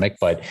pandemic,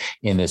 but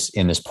in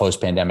this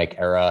post-pandemic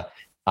era,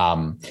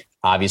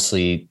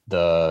 obviously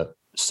the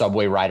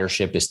subway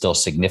ridership is still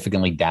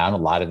significantly down. A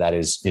lot of that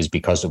is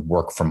because of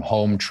work from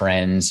home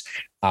trends.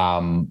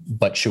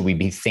 But should we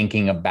be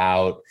thinking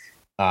about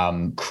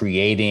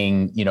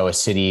creating, a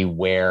city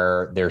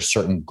where there's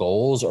certain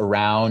goals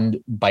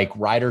around bike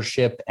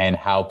ridership and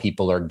how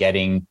people are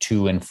getting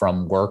to and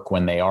from work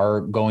when they are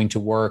going to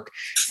work?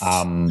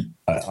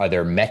 Are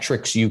there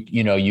metrics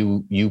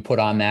you put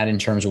on that in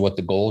terms of what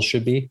the goals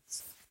should be?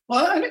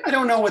 Well, I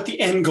don't know what the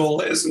end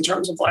goal is in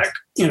terms of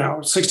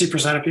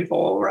 60% of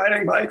people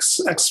riding bikes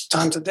X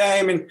times a day.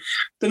 I mean,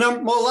 a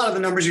lot of the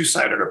numbers you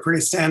cited are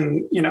pretty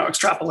thin,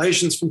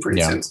 extrapolations from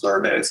pretty thin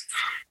surveys.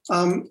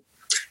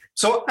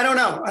 So I don't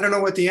know. I don't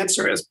know what the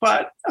answer is,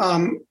 but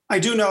I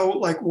do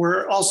know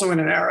we're also in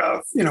an era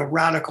of,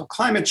 radical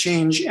climate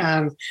change,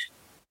 and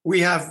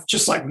we have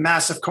just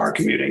massive car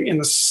commuting in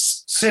the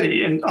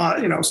city and,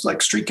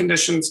 street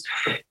conditions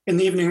in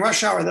the evening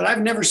rush hour that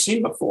I've never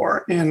seen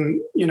before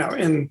in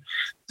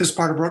this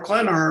part of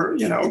Brooklyn or,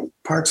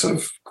 parts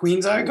of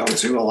Queens I go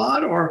to a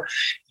lot or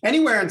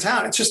anywhere in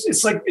town.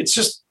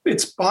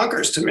 It's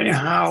bonkers to me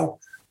how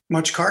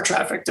much car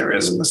traffic there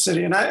is in the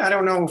city. And I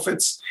don't know if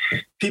it's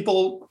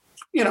people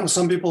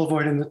some people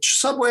avoiding the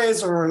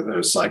subways, or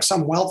there's like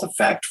some wealth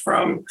effect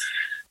from,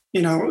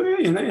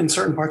 in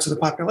certain parts of the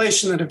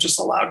population that have just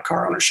allowed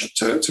car ownership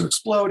to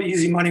explode,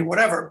 easy money,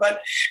 whatever.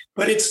 But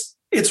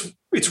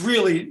it's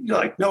really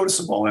like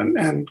noticeable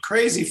and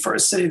crazy for a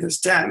city this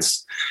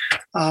dense.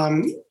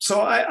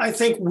 So I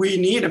think we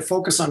need a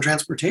focus on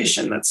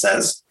transportation that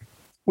says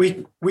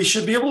we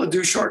should be able to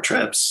do short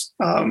trips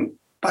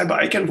by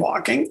bike and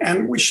walking,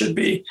 and we should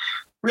be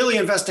really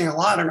investing a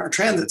lot in our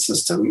transit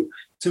system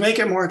to make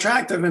it more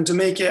attractive and to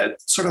make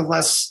it sort of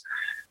less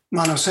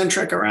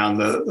monocentric around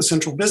the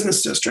central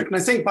business district. And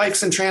I think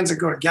bikes and transit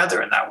go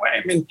together in that way.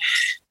 I mean,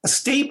 a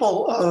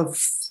staple of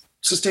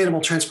sustainable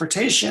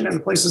transportation in the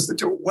places that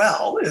do it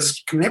well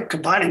is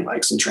combining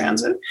bikes and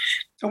transit.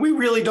 And we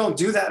really don't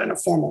do that in a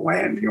formal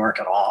way in New York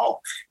at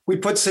all. We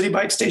put city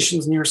bike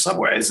stations near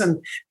subways,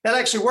 and that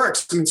actually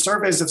works. I mean,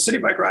 surveys of city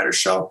bike riders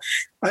show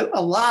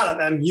a lot of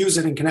them use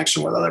it in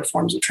connection with other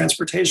forms of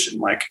transportation,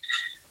 like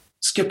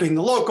skipping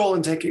the local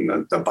and taking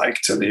the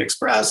bike to the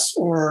express,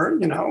 or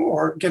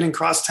getting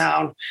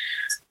crosstown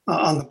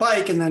on the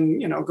bike and then,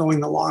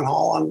 going the long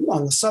haul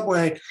on the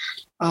subway.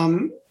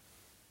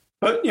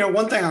 But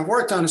one thing I've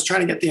worked on is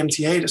trying to get the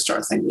MTA to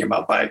start thinking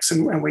about bikes.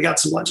 And we got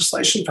some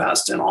legislation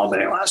passed in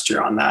Albany last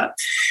year on that.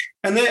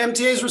 And the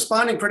MTA is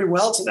responding pretty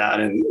well to that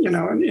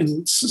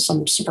in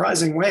some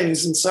surprising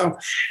ways. And so,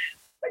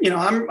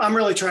 I'm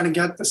really trying to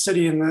get the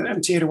city and the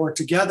MTA to work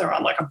together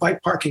on like a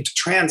bike parking to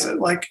transit.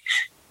 Like,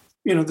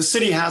 the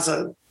city has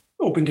a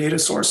open data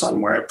source on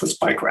where it puts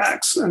bike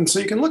racks. And so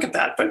you can look at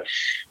that, but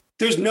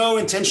there's no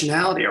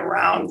intentionality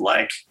around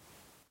like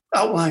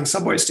outlying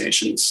subway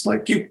stations.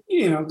 Like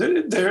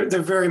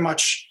they're very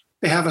much,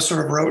 they have a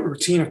sort of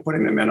routine of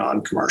putting them in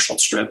on commercial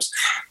strips.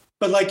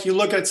 But like you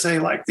look at, say,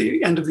 like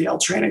the end of the L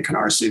train in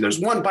Canarsie, there's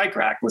one bike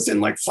rack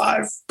within like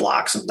 5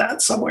 blocks of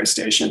that subway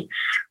station,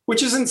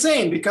 which is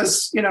insane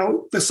because,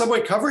 the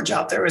subway coverage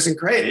out there isn't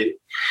great.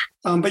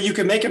 But you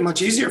can make it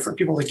much easier for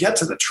people to get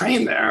to the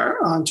train there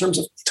in terms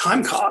of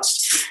time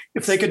costs.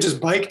 If they could just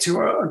bike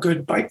to a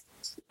good bike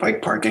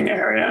parking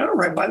area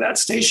right by that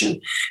station.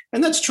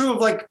 And that's true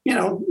of like, you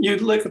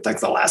look at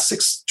like the last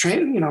 6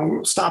 train,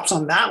 stops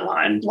on that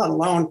line, let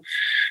alone,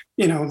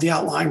 the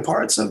outlying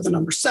parts of the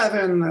number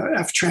 7, the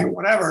F train,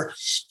 whatever,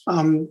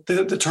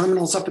 the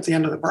terminals up at the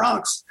end of the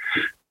Bronx.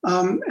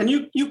 And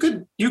you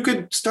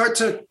could start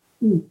to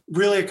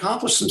really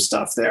accomplish some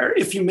stuff there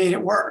if you made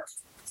it work.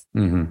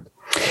 Mm-hmm.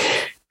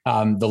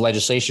 The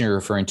legislation you're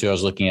referring to, I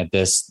was looking at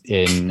this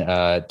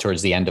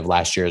towards the end of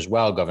last year as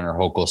well. Governor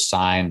Hochul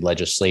signed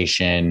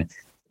legislation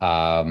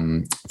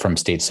from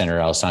State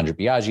Senator Alessandra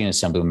Biaggi and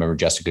Assemblymember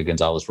Jessica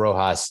Gonzalez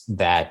Rojas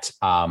that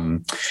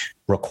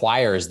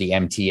requires the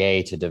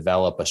MTA to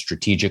develop a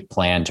strategic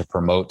plan to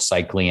promote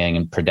cycling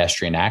and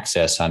pedestrian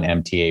access on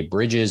MTA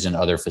bridges and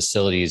other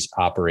facilities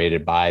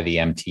operated by the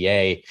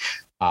MTA,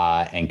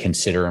 and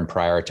consider and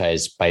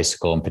prioritize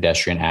bicycle and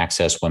pedestrian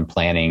access when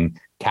planning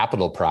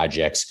capital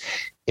projects.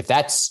 If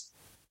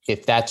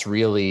that's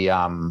really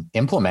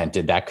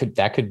implemented, that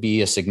could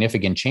be a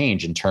significant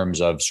change in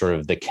terms of sort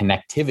of the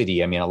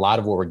connectivity. I mean, a lot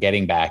of what we're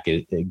getting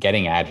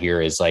at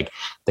here is like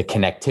the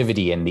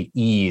connectivity and the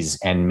ease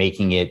and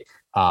making it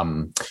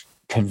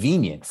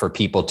convenient for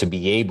people to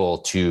be able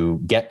to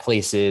get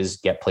places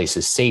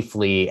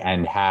safely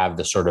and have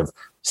the sort of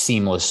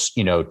seamless,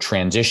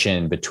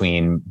 transition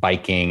between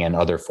biking and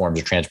other forms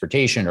of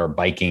transportation, or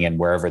biking and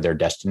wherever their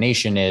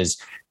destination is.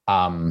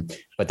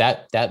 But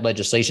that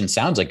legislation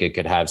sounds like it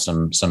could have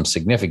some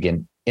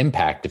significant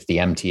impact if the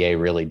MTA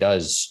really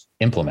does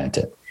implement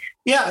it.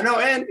 Yeah, no,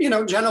 and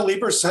Jenna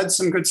Lieber said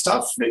some good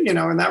stuff, in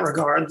that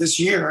regard this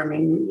year. I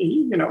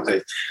mean,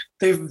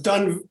 they've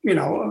done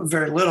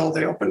very little.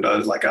 They opened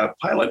a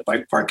pilot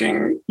bike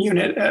parking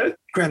unit at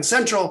Grand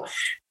Central,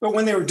 but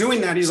when they were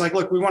doing that, he's like,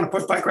 "Look, we want to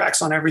put bike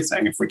racks on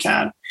everything if we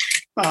can,"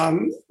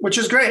 which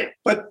is great.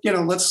 But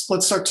let's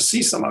start to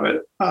see some of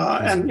it.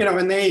 And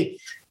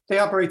they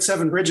operate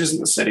 7 bridges in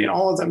the city, and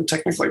all of them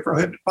technically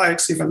prohibit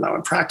bikes, even though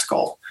in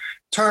practical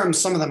terms,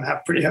 some of them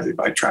have pretty heavy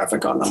bike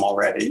traffic on them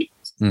already.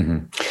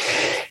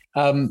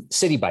 Mm-hmm.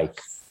 City Bike.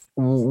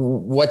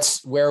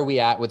 Where are we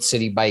at with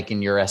City Bike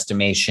in your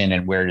estimation,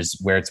 and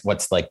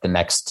what's like the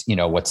next,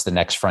 what's the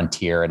next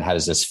frontier, and how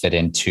does this fit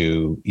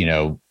into,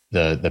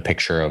 the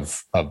picture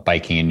of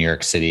biking in New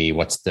York City?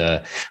 What's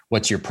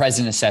your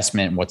present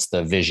assessment? What's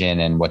the vision,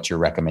 and what's your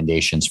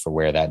recommendations for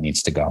where that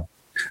needs to go?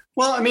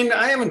 Well, I mean,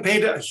 I haven't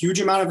paid a huge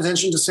amount of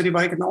attention to City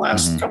Bike in the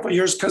last couple of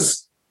years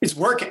because it's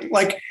working.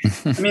 Like,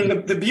 I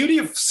mean, the beauty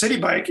of City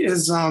Bike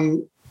is,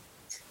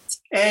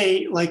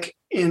 like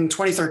in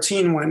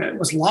 2013 when it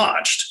was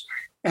launched,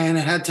 and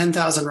it had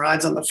 10,000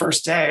 rides on the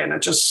first day, and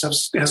it just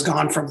has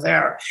gone from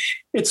there.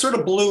 It sort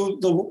of blew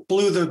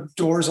the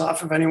doors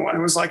off of anyone.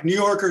 It was like, New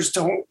Yorkers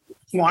don't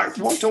want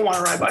to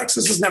ride bikes.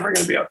 This is never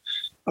going to be a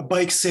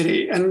bike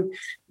city. And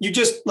you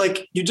just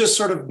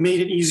sort of made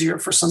it easier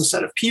for some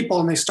set of people,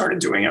 and they started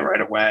doing it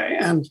right away.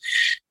 And,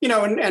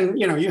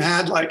 you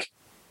had like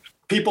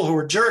people who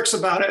are jerks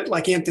about it,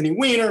 like Anthony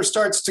Weiner,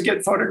 starts to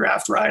get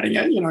photographed riding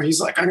it.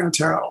 He's like, I'm going to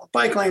tear out all the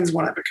bike lanes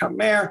when I become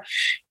mayor.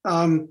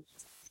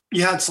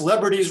 You had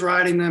celebrities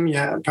riding them. You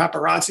had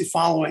paparazzi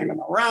following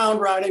them around,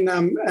 riding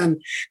them,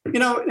 and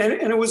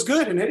and it was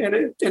good,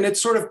 and it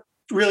sort of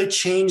really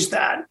changed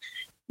that,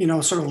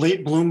 sort of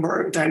late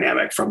Bloomberg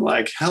dynamic from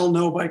like, hell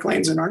no bike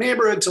lanes in our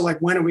neighborhood to like,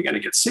 when are we going to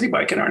get City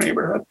Bike in our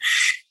neighborhood?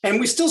 And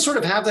we still sort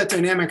of have that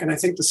dynamic, and I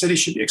think the city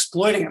should be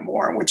exploiting it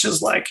more, which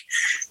is like,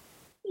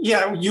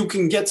 yeah, you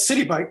can get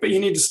City Bike, but you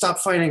need to stop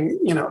fighting,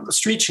 the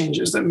street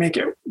changes that make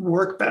it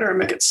work better and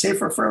make it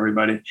safer for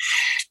everybody.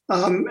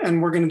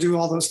 And we're going to do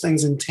all those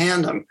things in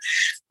tandem.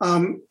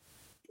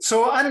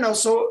 So I don't know.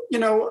 So,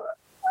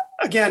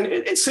 again,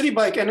 it's City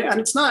Bike, and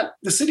it's not,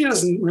 the city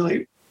doesn't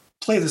really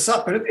play this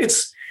up, but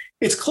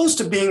it's close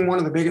to being one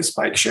of the biggest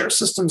bike share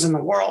systems in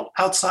the world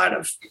outside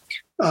of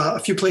a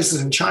few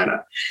places in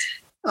China.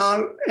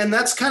 And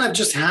that's kind of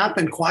just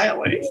happened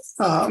quietly.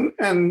 And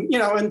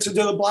to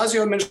the de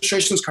Blasio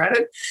administration's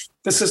credit,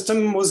 the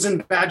system was in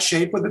bad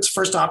shape with its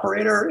first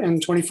operator in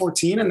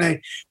 2014, and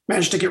they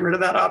managed to get rid of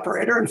that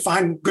operator and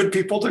find good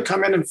people to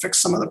come in and fix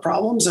some of the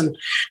problems and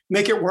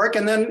make it work.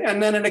 And then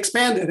it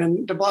expanded,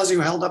 and de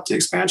Blasio held up the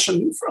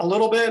expansion for a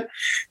little bit.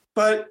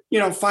 But,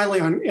 finally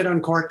it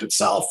uncorked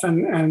itself,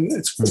 and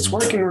it's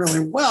working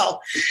really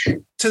well,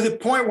 to the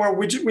point where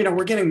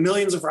we're getting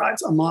millions of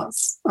rides a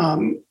month.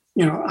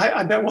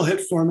 I bet we'll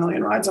hit 4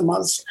 million rides a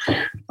month.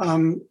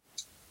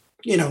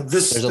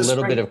 There's a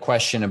little bit of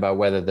question about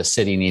whether the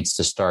city needs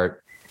to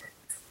start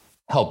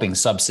helping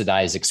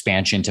subsidize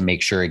expansion to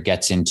make sure it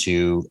gets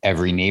into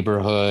every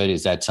neighborhood.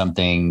 Is that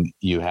something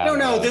you have?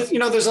 No.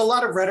 There's a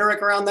lot of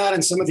rhetoric around that,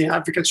 and some of the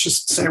advocates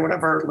just say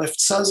whatever Lyft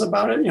says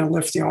about it.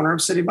 Lyft, the owner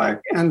of City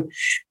Bike, and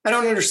I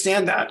don't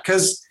understand that,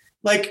 because,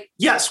 like,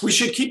 yes, we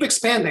should keep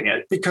expanding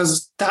it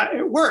because that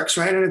it works,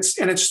 right? And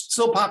it's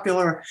still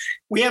popular.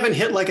 We haven't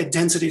hit like a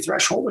density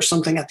threshold or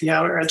something at the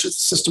outer edge of the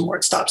system where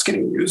it stops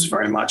getting used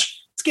very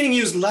much. It's getting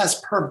used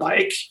less per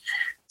bike,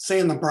 say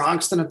in the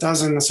Bronx, than it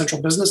does in the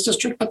central business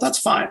district, but that's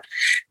fine.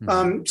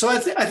 Mm-hmm. So I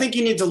think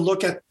you need to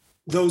look at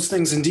those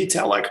things in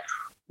detail. Like,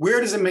 where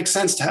does it make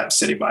sense to have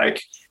City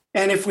Bike?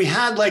 And if we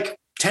had like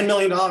 $10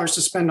 million to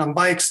spend on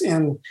bikes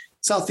in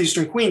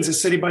southeastern Queens, is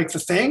City Bike the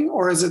thing,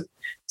 or is it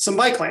some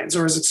bike lanes,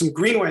 or is it some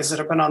greenways that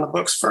have been on the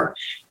books for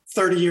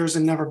 30 years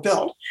and never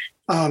built?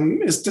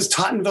 Does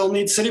Tottenville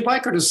need City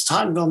Bike, or does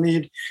Tottenville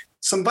need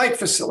some bike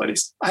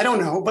facilities? I don't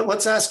know, but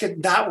let's ask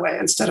it that way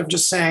instead of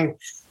just saying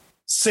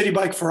City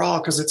Bike for all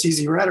because it's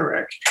easy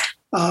rhetoric.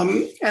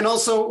 And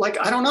also, like,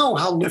 I don't know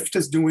how Lyft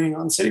is doing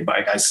on City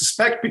Bike. I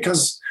suspect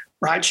because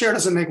rideshare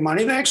doesn't make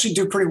money, they actually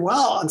do pretty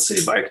well on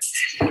City Bike,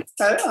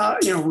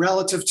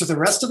 relative to the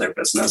rest of their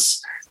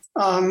business.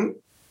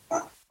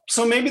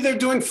 So maybe they're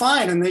doing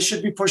fine, and they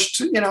should be pushed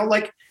to,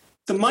 like,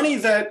 the money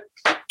that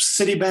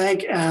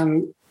Citibank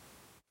and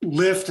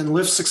Lyft and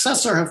Lyft's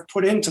successor have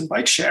put into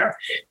bike share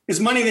is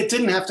money that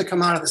didn't have to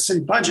come out of the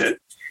city budget.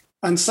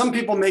 And some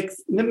people make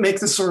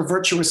this sort of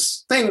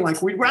virtuous thing,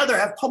 like, we'd rather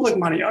have public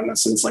money on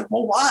this. And it's like,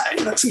 well, why?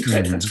 That's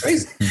incredible. That's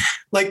crazy.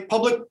 Like,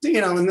 public,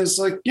 and there's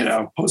like,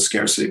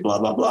 post-scarcity, blah,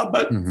 blah, blah.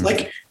 But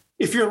like,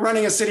 if you're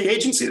running a city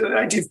agency, the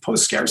idea of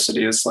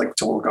post-scarcity is like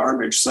total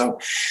garbage. So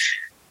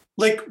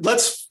like,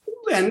 let's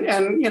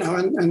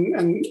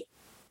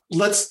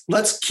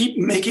keep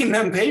making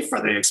them pay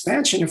for the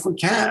expansion if we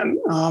can.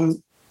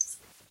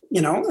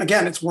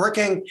 Again, it's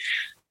working.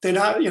 They're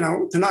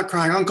not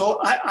crying uncle.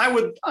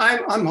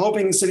 I'm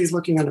hoping the city's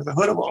looking under the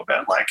hood a little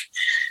bit. Like,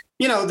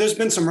 there's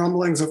been some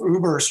rumblings of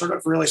Uber sort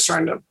of really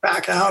starting to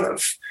back out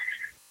of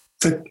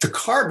the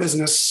car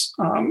business,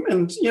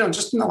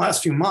 just in the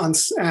last few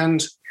months.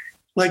 And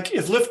like,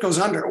 if Lyft goes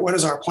under, what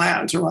is our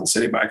plan to run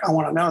City Bike? I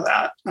want to know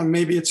that.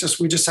 Maybe it's just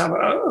we just have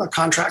a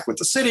contract with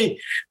the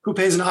city who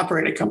pays an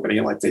operating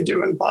company like they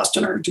do in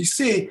Boston or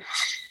DC.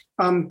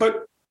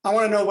 But I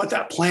want to know what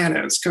that plan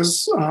is,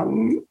 because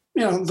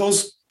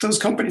those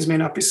companies may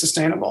not be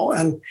sustainable,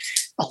 and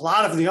a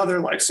lot of the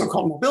other like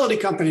so-called mobility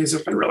companies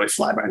have been really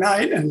fly by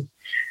night. And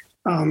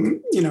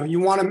you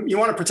want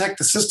to protect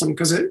the system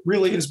because it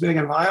really is big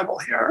and viable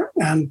here,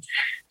 and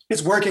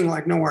it's working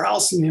like nowhere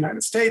else in the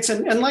United States,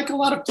 and like a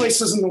lot of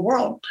places in the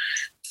world.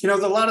 A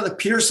lot of the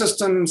peer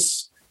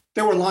systems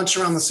that were launched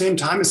around the same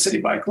time as City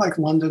Bike, like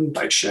London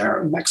Bike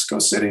Share and Mexico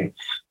City,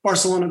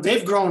 Barcelona,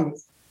 they've grown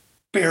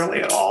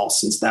barely at all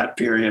since that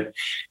period.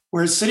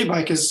 Whereas City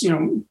Bike has,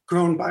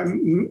 grown by,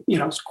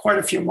 quite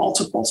a few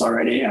multiples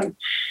already. And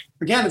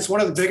again, it's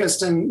one of the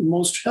biggest and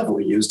most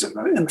heavily used in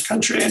the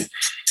country. And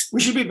we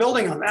should be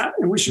building on that.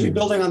 And we should be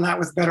building on that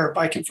with better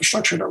bike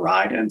infrastructure to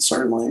ride in,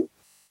 certainly.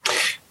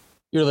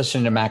 You're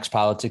listening to Max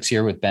Politics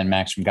here with Ben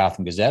Max from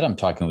Gotham Gazette. I'm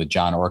talking with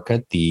John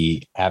Orcutt,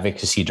 the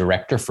advocacy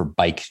director for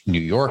Bike New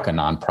York, a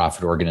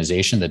nonprofit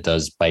organization that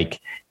does bike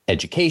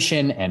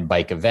education and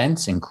bike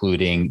events,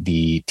 including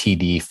the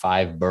TD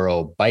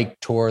 5-borough bike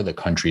tour, the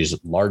country's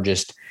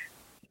largest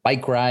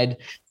bike ride.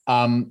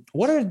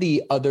 What are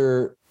the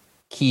other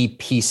key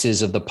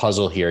pieces of the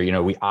puzzle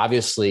here? We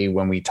obviously,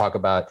 when we talk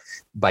about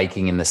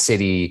biking in the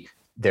city,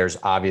 there's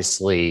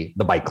obviously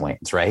the bike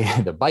lanes,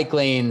 right? The bike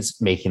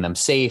lanes, making them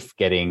safe,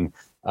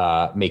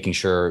 making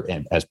sure,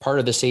 and as part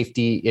of the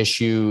safety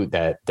issue,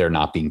 that they're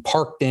not being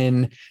parked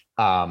in.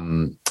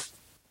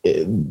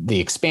 The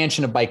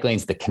expansion of bike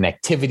lanes, the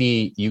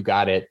connectivity, you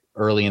got it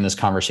early in this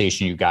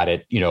conversation. You got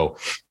it,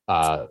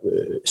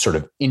 sort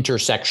of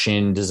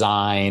intersection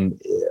design,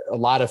 a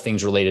lot of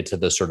things related to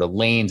the sort of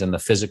lanes and the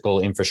physical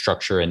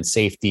infrastructure and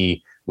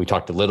safety. We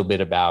talked a little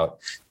bit about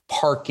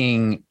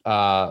parking,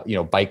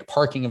 bike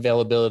parking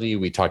availability.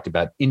 We talked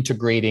about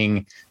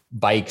integrating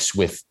bikes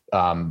with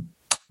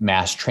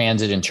mass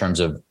transit in terms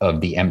of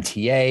the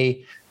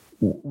MTA.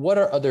 What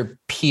are other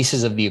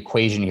pieces of the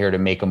equation here to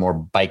make a more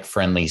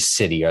bike-friendly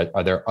city?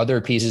 Are there other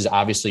pieces?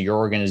 Obviously, your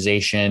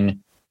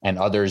organization and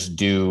others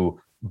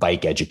do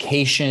bike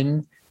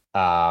education.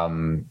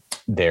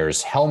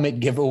 There's helmet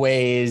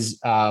giveaways.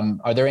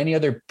 Are there any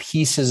other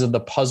pieces of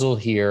the puzzle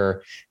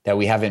here that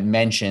we haven't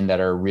mentioned that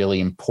are really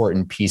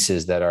important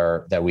pieces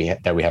that we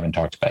haven't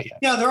talked about yet?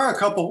 Yeah, there are a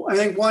couple. I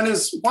think one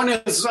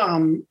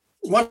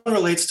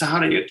relates to how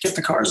to get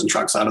the cars and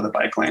trucks out of the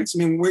bike lanes. I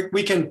mean,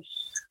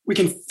 we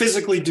can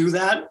physically do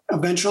that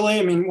eventually.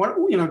 I mean,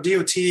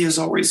 DOT has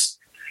always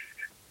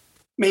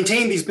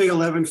maintained these big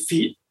 11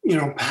 feet,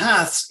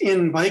 paths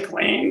in bike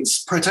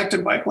lanes,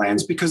 protected bike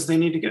lanes, because they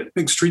need to get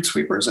big street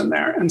sweepers in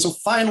there. And so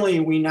finally,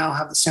 we now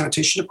have the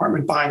sanitation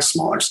department buying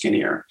smaller,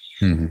 skinnier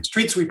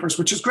street sweepers,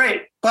 which is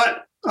great.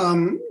 But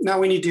now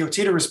we need DOT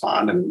to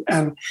respond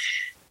and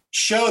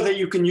show that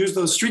you can use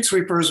those street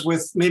sweepers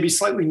with maybe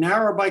slightly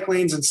narrower bike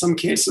lanes in some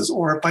cases,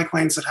 or bike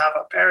lanes that have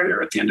a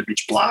barrier at the end of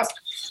each block,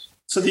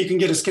 so that you can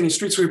get a skinny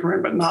street sweeper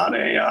in, but not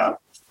a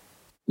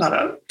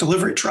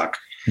delivery truck.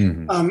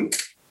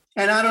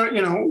 And I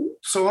don't,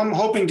 so I'm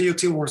hoping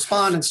DOT will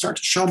respond and start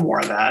to show more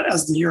of that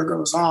as the year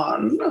goes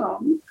on.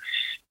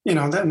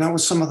 That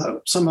was some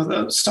of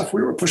the stuff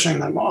we were pushing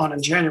them on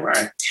in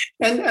January,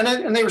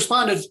 and they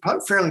responded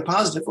fairly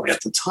positively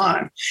at the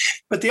time.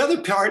 But the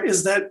other part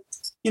is that,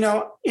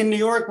 in New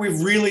York,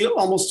 we've really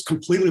almost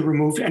completely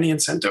removed any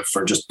incentive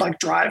for just like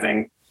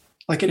driving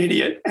like an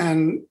idiot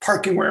and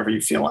parking wherever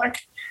you feel like.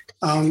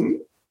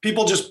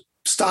 People just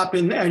stop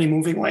in any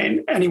moving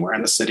lane anywhere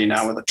in the city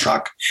now with a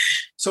truck.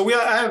 So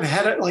I have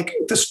had like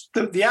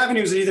the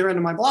avenues at either end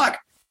of my block.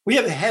 We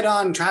have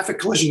head-on traffic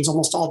collisions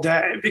almost all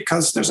day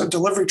because there's a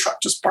delivery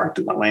truck just parked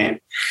in the lane.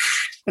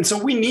 And so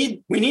we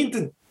need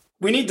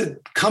to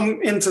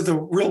come into the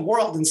real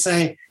world and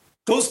say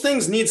those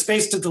things need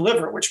space to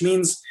deliver, which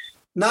means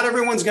not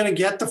everyone's going to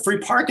get the free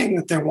parking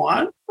that they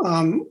want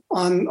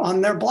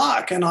on their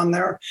block and on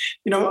their,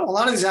 a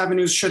lot of these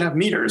avenues should have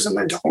meters and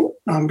they don't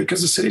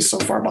because the city's so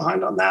far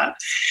behind on that.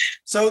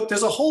 So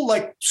there's a whole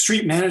like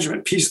street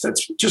management piece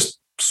that's just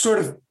sort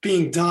of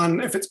being done.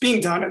 If it's being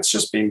done, it's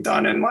just being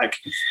done in like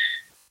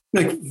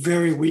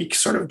very weak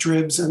sort of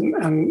dribs and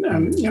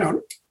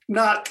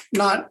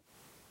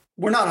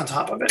we're not on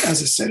top of it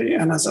as a city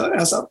and as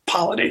a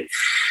polity.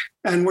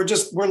 And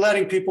we're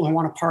letting people who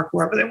want to park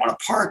wherever they want to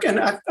park. And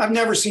I've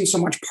never seen so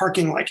much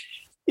parking like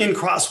in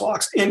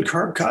crosswalks, in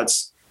curb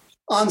cuts,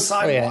 on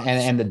sidewalks. Oh, yeah.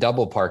 And the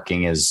double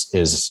parking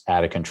is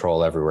out of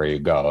control everywhere you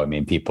go. I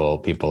mean,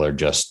 people are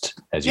just,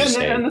 as you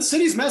say. And the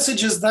city's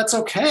message is that's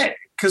okay,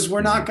 because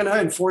we're not going to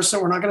enforce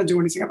it. We're not going to do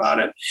anything about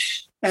it.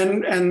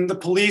 And the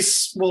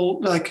police will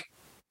like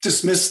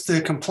dismiss the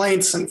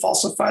complaints and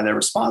falsify their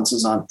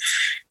responses on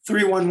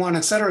 311,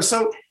 et cetera.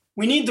 So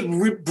we need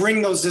to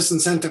bring those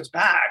disincentives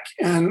back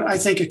and I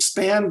think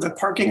expand the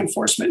parking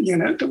enforcement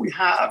unit that we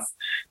have,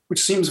 which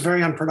seems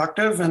very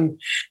unproductive and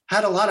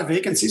had a lot of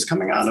vacancies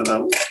coming out of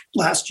the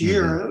last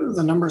year,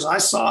 the numbers I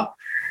saw.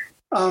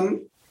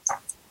 And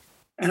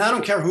I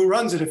don't care who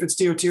runs it, if it's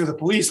DOT or the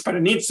police, but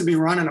it needs to be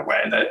run in a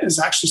way that is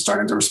actually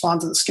starting to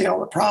respond to the scale of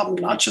the problem,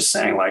 not just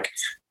saying like,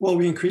 well,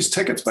 we increased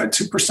tickets by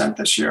 2%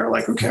 this year.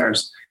 Like, who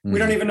cares? We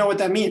don't even know what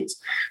that means.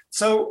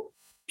 So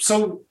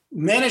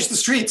manage the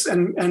streets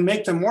and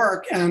make them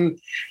work. And,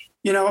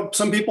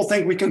 some people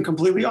think we can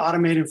completely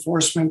automate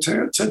enforcement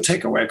to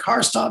take away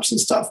car stops and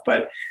stuff.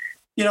 But,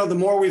 the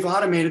more we've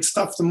automated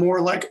stuff, the more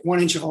like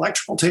 1 inch of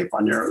electrical tape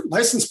on your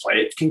license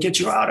plate can get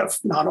you out of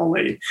not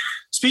only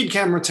speed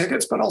camera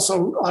tickets, but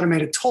also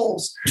automated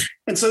tolls.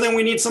 And so then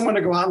we need someone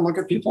to go out and look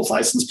at people's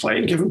license plate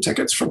and give them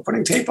tickets for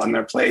putting tape on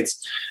their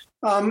plates.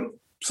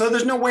 So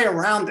there's no way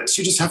around this.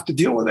 You just have to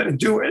deal with it and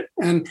do it.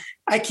 And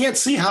I can't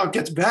see how it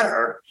gets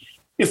better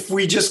if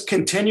we just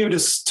continue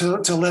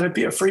to let it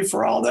be a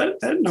free-for-all that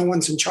no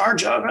one's in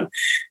charge of, and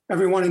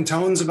everyone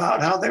intones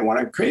about how they want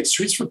to create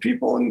streets for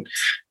people, and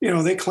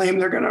they claim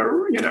they're going to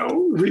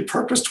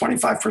repurpose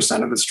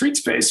 25% of the street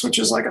space, which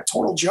is like a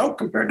total joke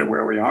compared to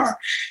where we are.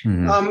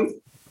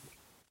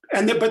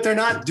 But they're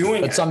not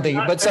doing it. Something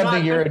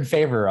you're in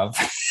favor of.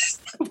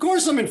 Of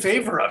course, I'm in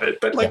favor of it,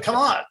 but come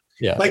on,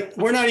 like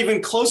we're not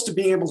even close to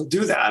being able to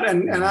do that,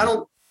 and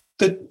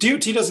the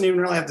DOT doesn't even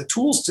really have the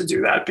tools to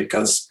do that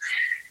because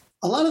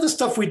a lot of the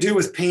stuff we do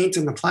with paint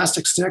and the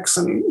plastic sticks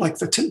and like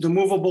the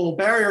movable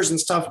barriers and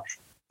stuff,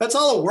 that's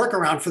all a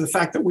workaround for the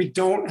fact that we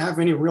don't have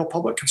any real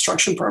public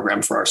construction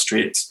program for our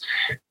streets.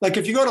 Like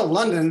if you go to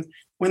London,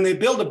 when they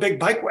build a big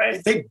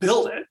bikeway, they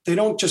build it. They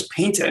don't just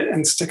paint it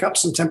and stick up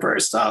some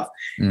temporary stuff.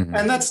 Mm-hmm.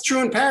 And that's true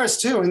in Paris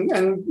too.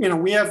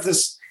 And we have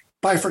this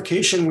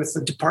bifurcation with the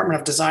Department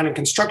of Design and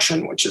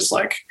Construction, which is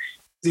like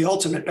the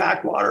ultimate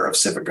backwater of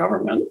civic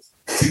government.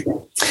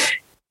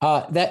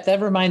 That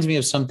reminds me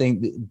of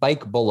something,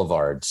 bike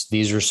boulevards.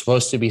 These were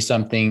supposed to be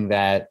something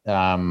that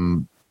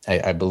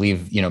I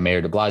believe,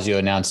 Mayor de Blasio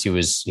announced he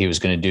was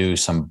going to do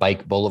some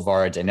bike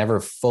boulevards. I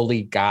never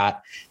fully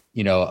got,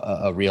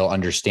 a real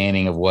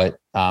understanding of what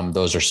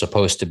those are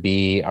supposed to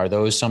be. Are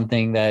those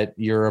something that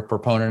you're a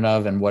proponent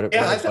of? And what?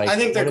 Yeah, I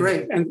think they're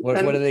great. What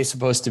are they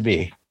supposed to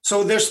be?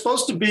 So they're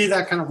supposed to be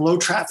that kind of low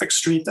traffic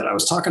street that I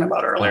was talking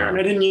about earlier. And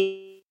I didn't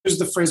use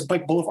the phrase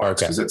bike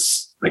boulevards because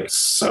it's like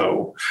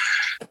so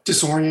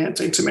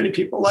disorienting to many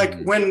people.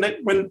 Like when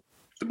de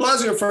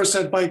Blasio first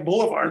said bike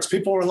boulevards,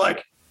 people were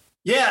like,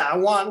 yeah, I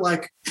want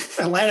like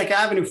Atlantic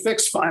Avenue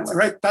fixed finally,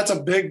 right? That's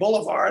a big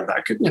boulevard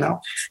that could,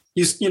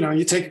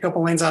 you take a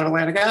couple lanes out of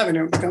Atlantic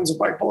Avenue, it becomes a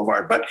bike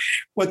boulevard. But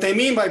what they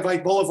mean by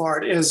bike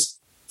boulevard is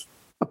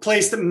a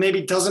place that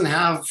maybe doesn't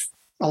have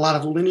a lot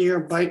of linear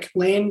bike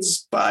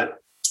lanes,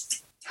 but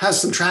has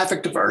some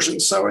traffic diversion.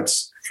 So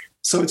it's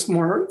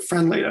more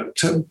friendly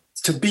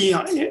to be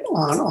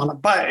on a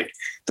bike.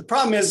 The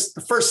problem is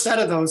the first set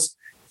of those,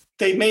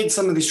 they made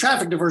some of these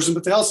traffic diversions,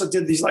 but they also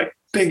did these like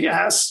big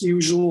ass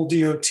usual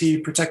DOT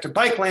protected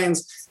bike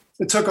lanes.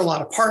 It took a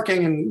lot of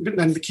parking and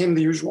then became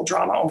the usual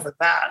drama over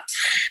that.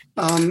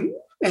 And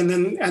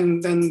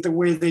then the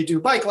way they do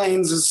bike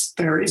lanes is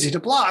they're easy to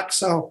block.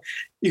 So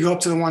you go up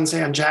to the one,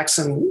 say, on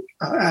Jackson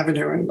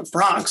Avenue in the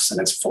Bronx, and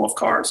it's full of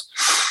cars.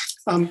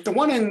 The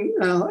one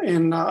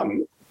in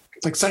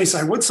like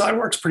Sunnyside, Woodside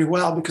works pretty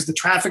well because the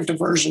traffic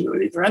diversion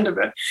at either end of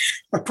it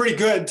are pretty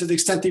good to the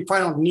extent that you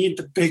probably don't need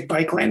the big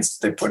bike lanes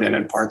that they put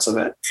in parts of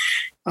it.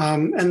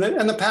 And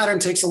the pattern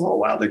takes a little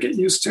while to get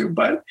used to,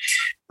 but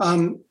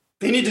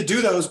they need to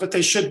do those, but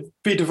they should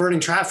be diverting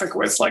traffic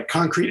with like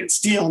concrete and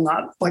steel,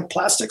 not like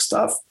plastic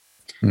stuff.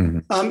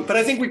 Mm-hmm. But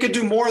I think we could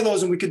do more of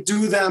those, and we could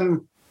do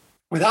them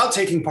without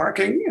taking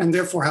parking and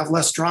therefore have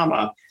less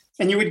drama.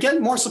 And you would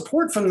get more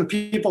support from the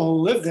people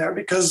who live there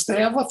because they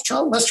have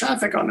less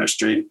traffic on their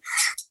street.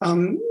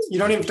 You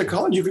don't even have to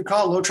call, you could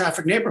call a low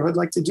traffic neighborhood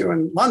like they do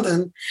in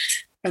London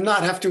and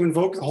not have to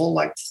invoke the whole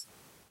like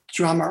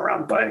drama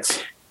around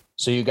bikes.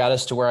 So you got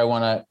us to where I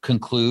want to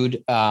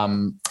conclude.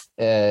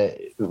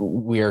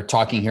 We are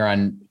talking here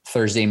on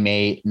Thursday,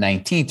 May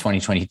 19th,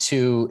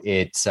 2022.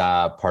 It's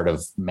part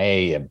of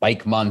May, a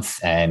bike month.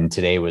 And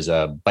today was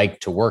a bike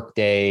to work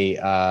day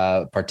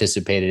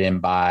participated in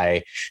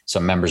by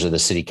some members of the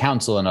city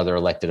council and other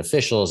elected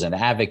officials and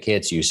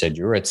advocates. You said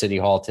you were at City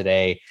Hall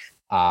today.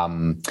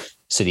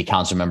 City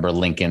Council member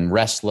Lincoln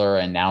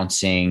Ressler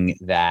announcing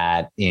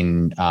that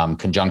in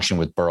conjunction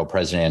with Borough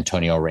President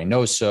Antonio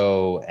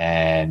Reynoso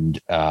and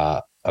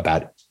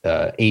about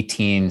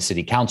 18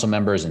 city council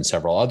members and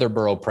several other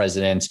borough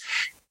presidents,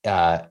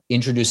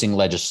 introducing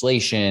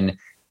legislation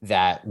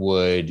that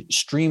would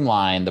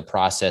streamline the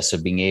process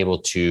of being able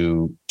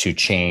to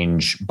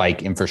change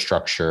bike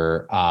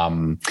infrastructure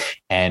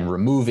and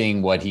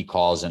removing what he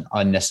calls an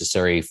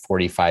unnecessary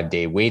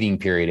 45-day waiting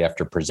period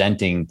after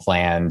presenting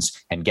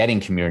plans and getting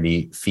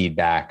community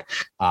feedback.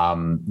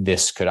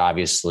 This could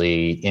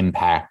obviously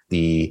impact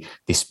the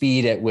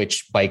speed at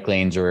which bike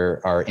lanes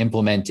are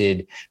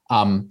implemented.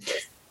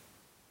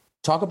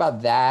 Talk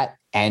about that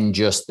and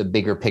just the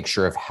bigger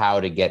picture of how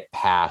to get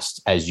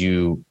past, as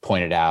you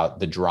pointed out,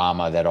 the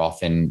drama that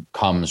often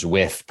comes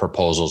with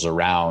proposals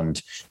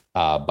around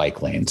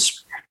bike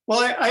lanes.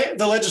 Well,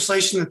 the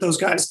legislation that those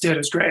guys did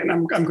is great, and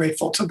I'm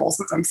grateful to both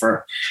of them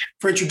for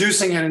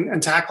introducing it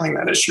and tackling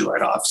that issue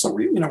right off. So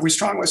we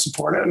strongly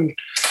support it, and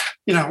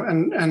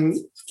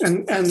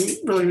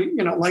really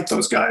like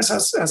those guys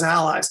as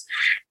allies.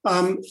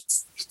 But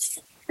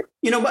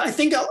I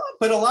think,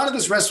 but a lot of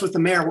this rests with the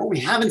mayor. What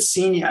we haven't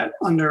seen yet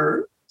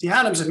under the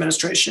Adams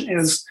administration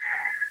is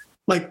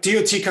like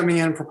DOT coming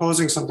in and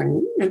proposing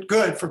something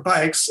good for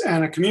bikes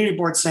and a community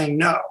board saying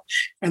no,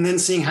 and then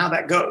seeing how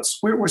that goes.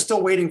 We're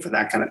still waiting for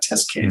that kind of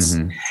test case.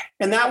 Mm-hmm.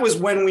 And that was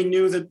when we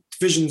knew that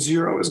Vision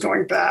Zero was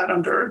going bad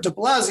under de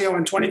Blasio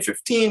in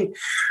 2015,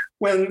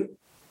 when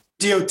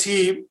DOT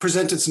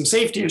presented some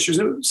safety issues,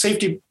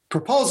 safety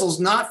proposals,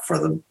 not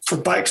for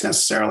bikes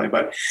necessarily,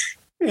 but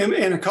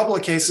in a couple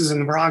of cases in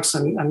the Bronx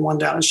and one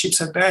down in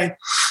Sheepshead Bay.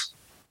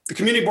 The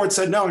community board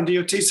said no, and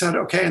DOT said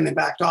okay, and they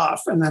backed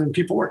off. And then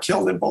people were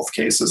killed in both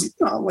cases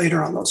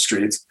later on those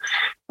streets.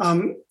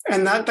 And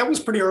that was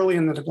pretty early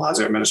in the de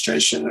Blasio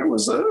administration. It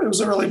was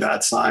a really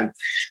bad sign.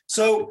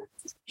 So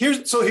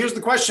here's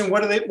the question: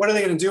 what are they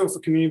going to do if a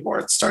community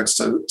board starts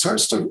to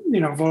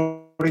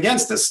vote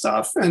against this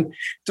stuff? And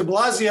de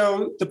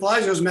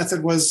Blasio's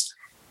method was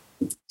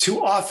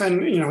to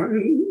often,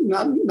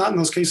 not in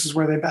those cases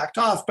where they backed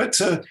off, but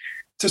to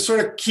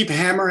sort of keep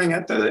hammering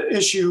at the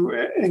issue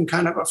in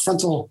kind of a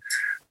frontal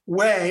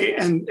way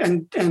and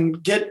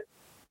get,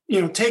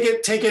 take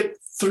it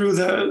through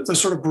the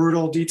sort of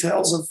brutal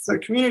details of the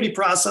community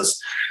process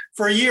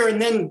for a year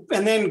and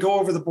then go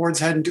over the board's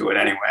head and do it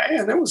anyway.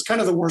 And it was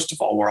kind of the worst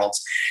of all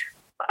worlds.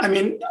 I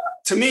mean,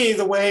 to me,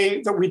 the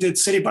way that we did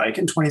City Bike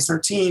in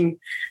 2013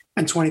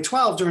 and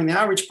 2012 during the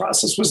outreach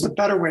process was the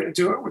better way to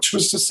do it, which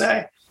was to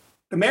say,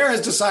 the mayor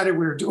has decided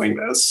we're doing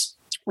this.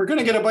 We're going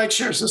to get a bike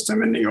share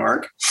system in New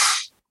York.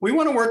 We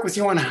want to work with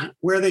you on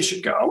where they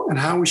should go and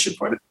how we should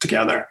put it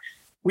together.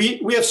 We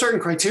have certain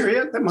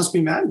criteria that must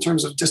be met in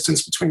terms of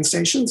distance between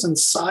stations and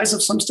size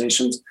of some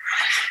stations.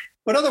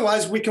 But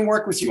otherwise, we can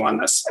work with you on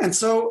this. And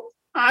so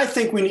I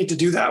think we need to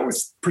do that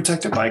with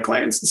protected bike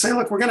lanes and say,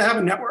 look, we're going to have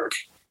a network.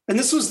 And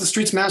this was the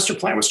streets master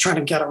plan was trying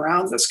to get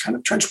around this kind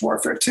of trench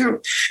warfare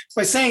too,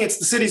 by saying it's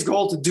the city's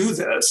goal to do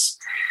this.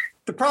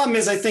 The problem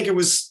is, I think it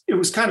was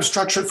kind of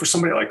structured for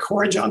somebody like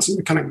Corey Johnson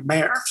becoming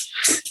mayor.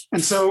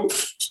 And so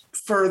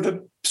for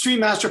the street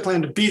master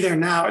plan to be there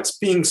now, it's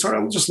being sort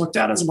of just looked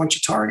at as a bunch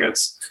of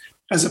targets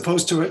as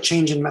opposed to a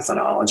change in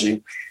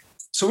methodology.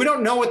 So we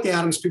don't know what the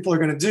Adams people are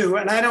going to do.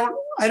 And I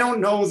don't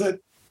know that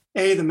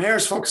A, the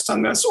mayor's focused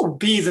on this, or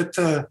B, that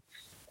the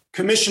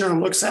commissioner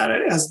looks at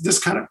it as this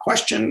kind of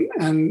question.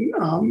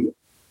 And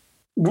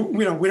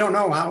we don't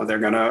know how they're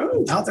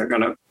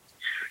gonna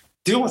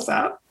deal with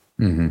that.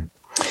 Mm-hmm.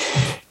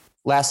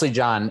 Lastly,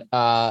 John,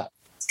 as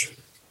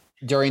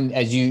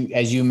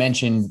you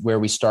mentioned where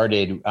we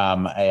started,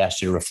 I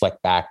asked you to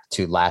reflect back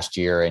to last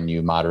year, and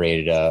you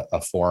moderated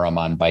a forum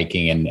on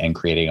biking and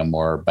creating a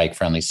more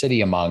bike-friendly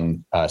city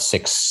among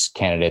 6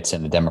 candidates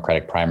in the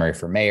Democratic primary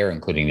for mayor,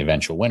 including the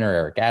eventual winner,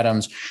 Eric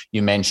Adams.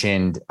 You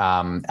mentioned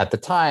at the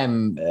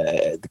time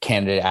the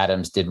candidate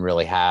Adams didn't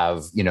really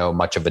have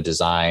much of a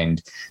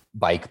designed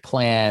bike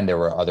plan. There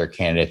were other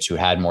candidates who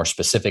had more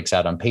specifics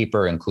out on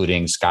paper,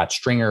 including Scott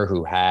Stringer,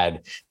 who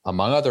had,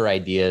 among other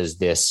ideas,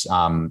 this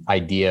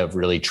idea of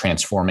really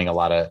transforming a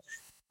lot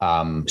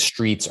of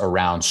streets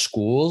around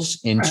schools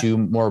into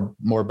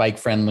more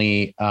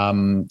bike-friendly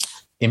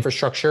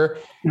infrastructure.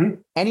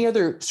 Mm-hmm. Any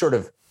other sort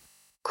of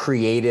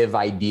creative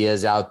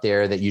ideas out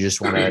there that you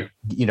just want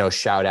to,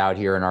 shout out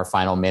here in our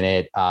final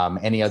minute?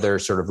 Any other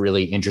sort of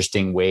really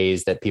interesting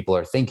ways that people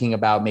are thinking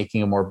about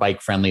making a more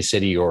bike-friendly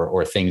city,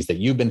 or things that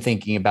you've been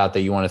thinking about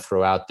that you want to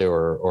throw out there,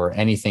 or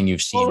anything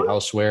you've seen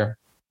elsewhere?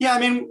 Yeah, I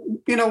mean,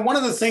 one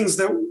of the things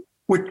that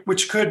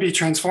which could be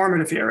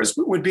transformative here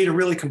would be to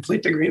really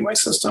complete the Greenway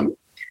system.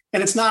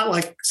 And it's not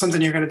like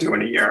something you're going to do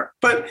in a year.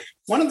 But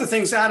one of the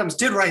things Adams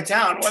did write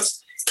down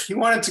was he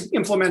wanted to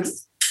implement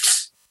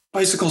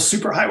bicycle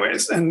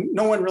superhighways, and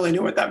no one really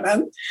knew what that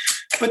meant.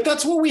 But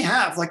that's what we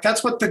have. Like,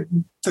 that's what the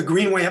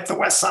Greenway up the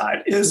west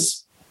side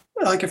is.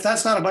 Like, if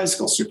that's not a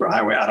bicycle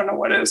superhighway, I don't know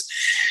what is.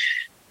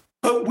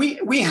 But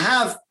we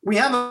have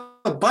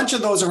a bunch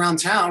of those around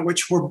town,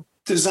 which were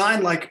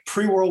designed like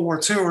pre-World War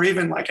II, or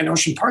even like in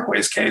Ocean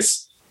Parkway's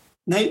case,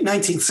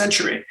 19th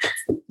century,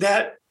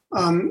 that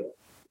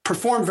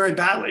performed very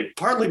badly,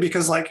 partly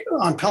because, like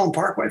on Pelham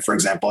Parkway, for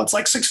example, it's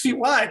like 6 feet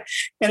wide,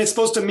 and it's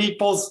supposed to meet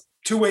both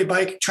two-way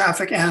bike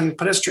traffic and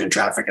pedestrian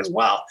traffic as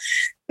well.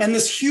 And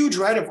this huge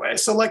right-of-way.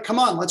 So, like, come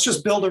on, let's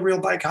just build a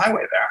real bike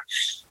highway there.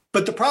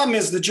 But the problem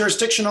is the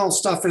jurisdictional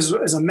stuff is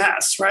a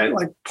mess, right?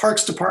 Like,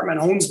 Parks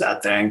Department owns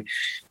that thing.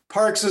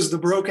 Parks is the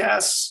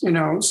broke-ass,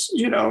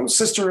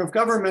 sister of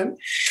government.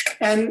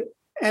 And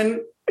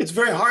it's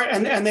very hard.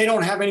 And they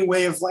don't have any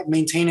way of, like,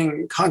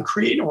 maintaining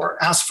concrete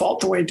or asphalt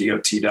the way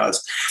DOT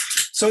does.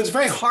 So it's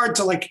very hard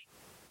to, like,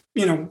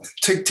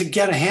 to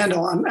get a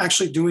handle on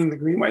actually doing the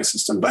Greenway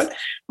system. But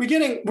we've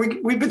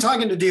been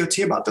talking to DOT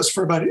about this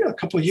for about a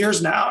couple of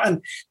years now,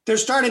 and they're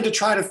starting to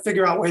try to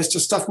figure out ways to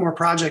stuff more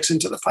projects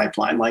into the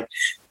pipeline. Like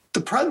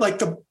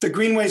the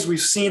Greenways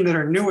we've seen that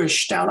are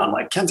newish down on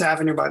like Kent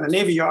Avenue by the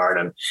Navy Yard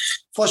and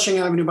Flushing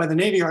Avenue by the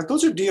Navy Yard.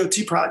 Those are DOT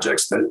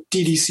projects that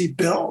DDC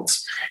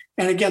builds.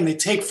 And again, they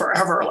take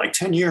forever, like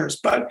 10 years,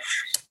 but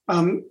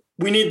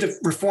we need to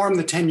reform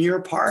the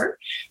 10-year part.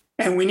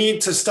 And we need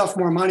to stuff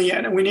more money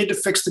in, and we need to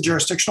fix the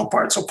jurisdictional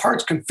part so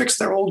parks can fix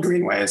their old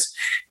greenways,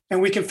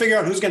 and we can figure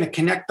out who's going to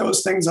connect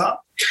those things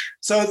up.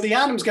 So the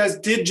Adams guys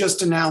did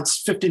just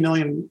announce $50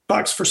 million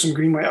for some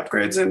greenway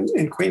upgrades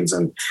in Queens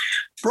and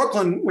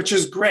Brooklyn, which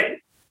is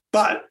great.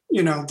 But,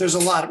 there's a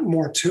lot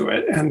more to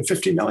it, and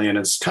 $50 million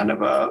is kind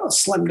of a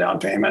slim down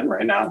payment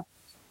right now.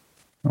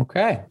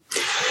 Okay.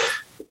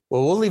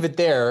 Well, we'll leave it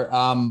there.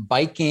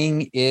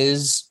 Biking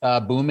is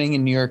booming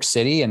in New York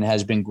City and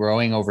has been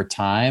growing over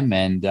time.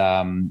 And,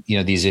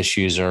 these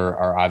issues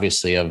are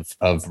obviously of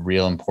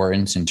real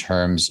importance in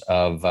terms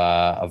of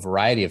a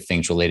variety of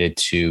things related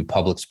to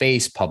public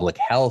space, public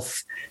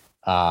health,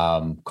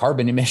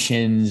 carbon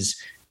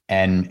emissions,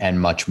 and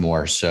much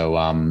more. So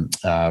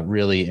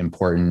really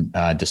important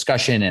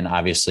discussion. And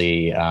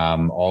obviously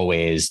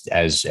always,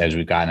 as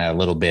we've gotten a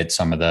little bit,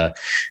 some of the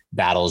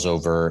battles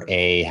over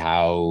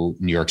how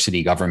New York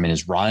City government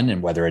is run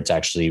and whether it's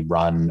actually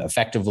run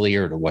effectively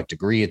or to what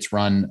degree it's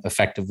run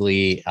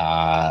effectively,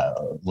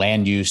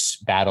 land use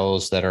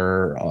battles that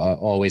are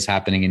always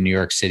happening in New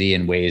York City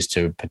and ways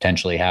to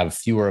potentially have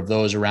fewer of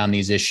those around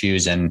these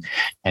issues and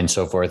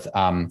so forth.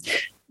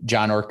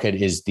 John Orcutt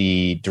is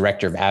the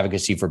director of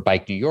advocacy for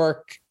Bike New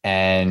York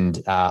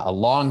and a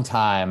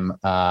longtime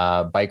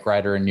bike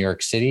rider in New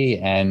York City.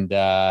 And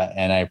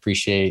I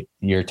appreciate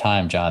your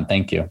time, John.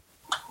 Thank you.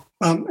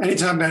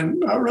 Anytime, Ben.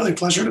 Really a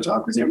pleasure to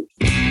talk with you.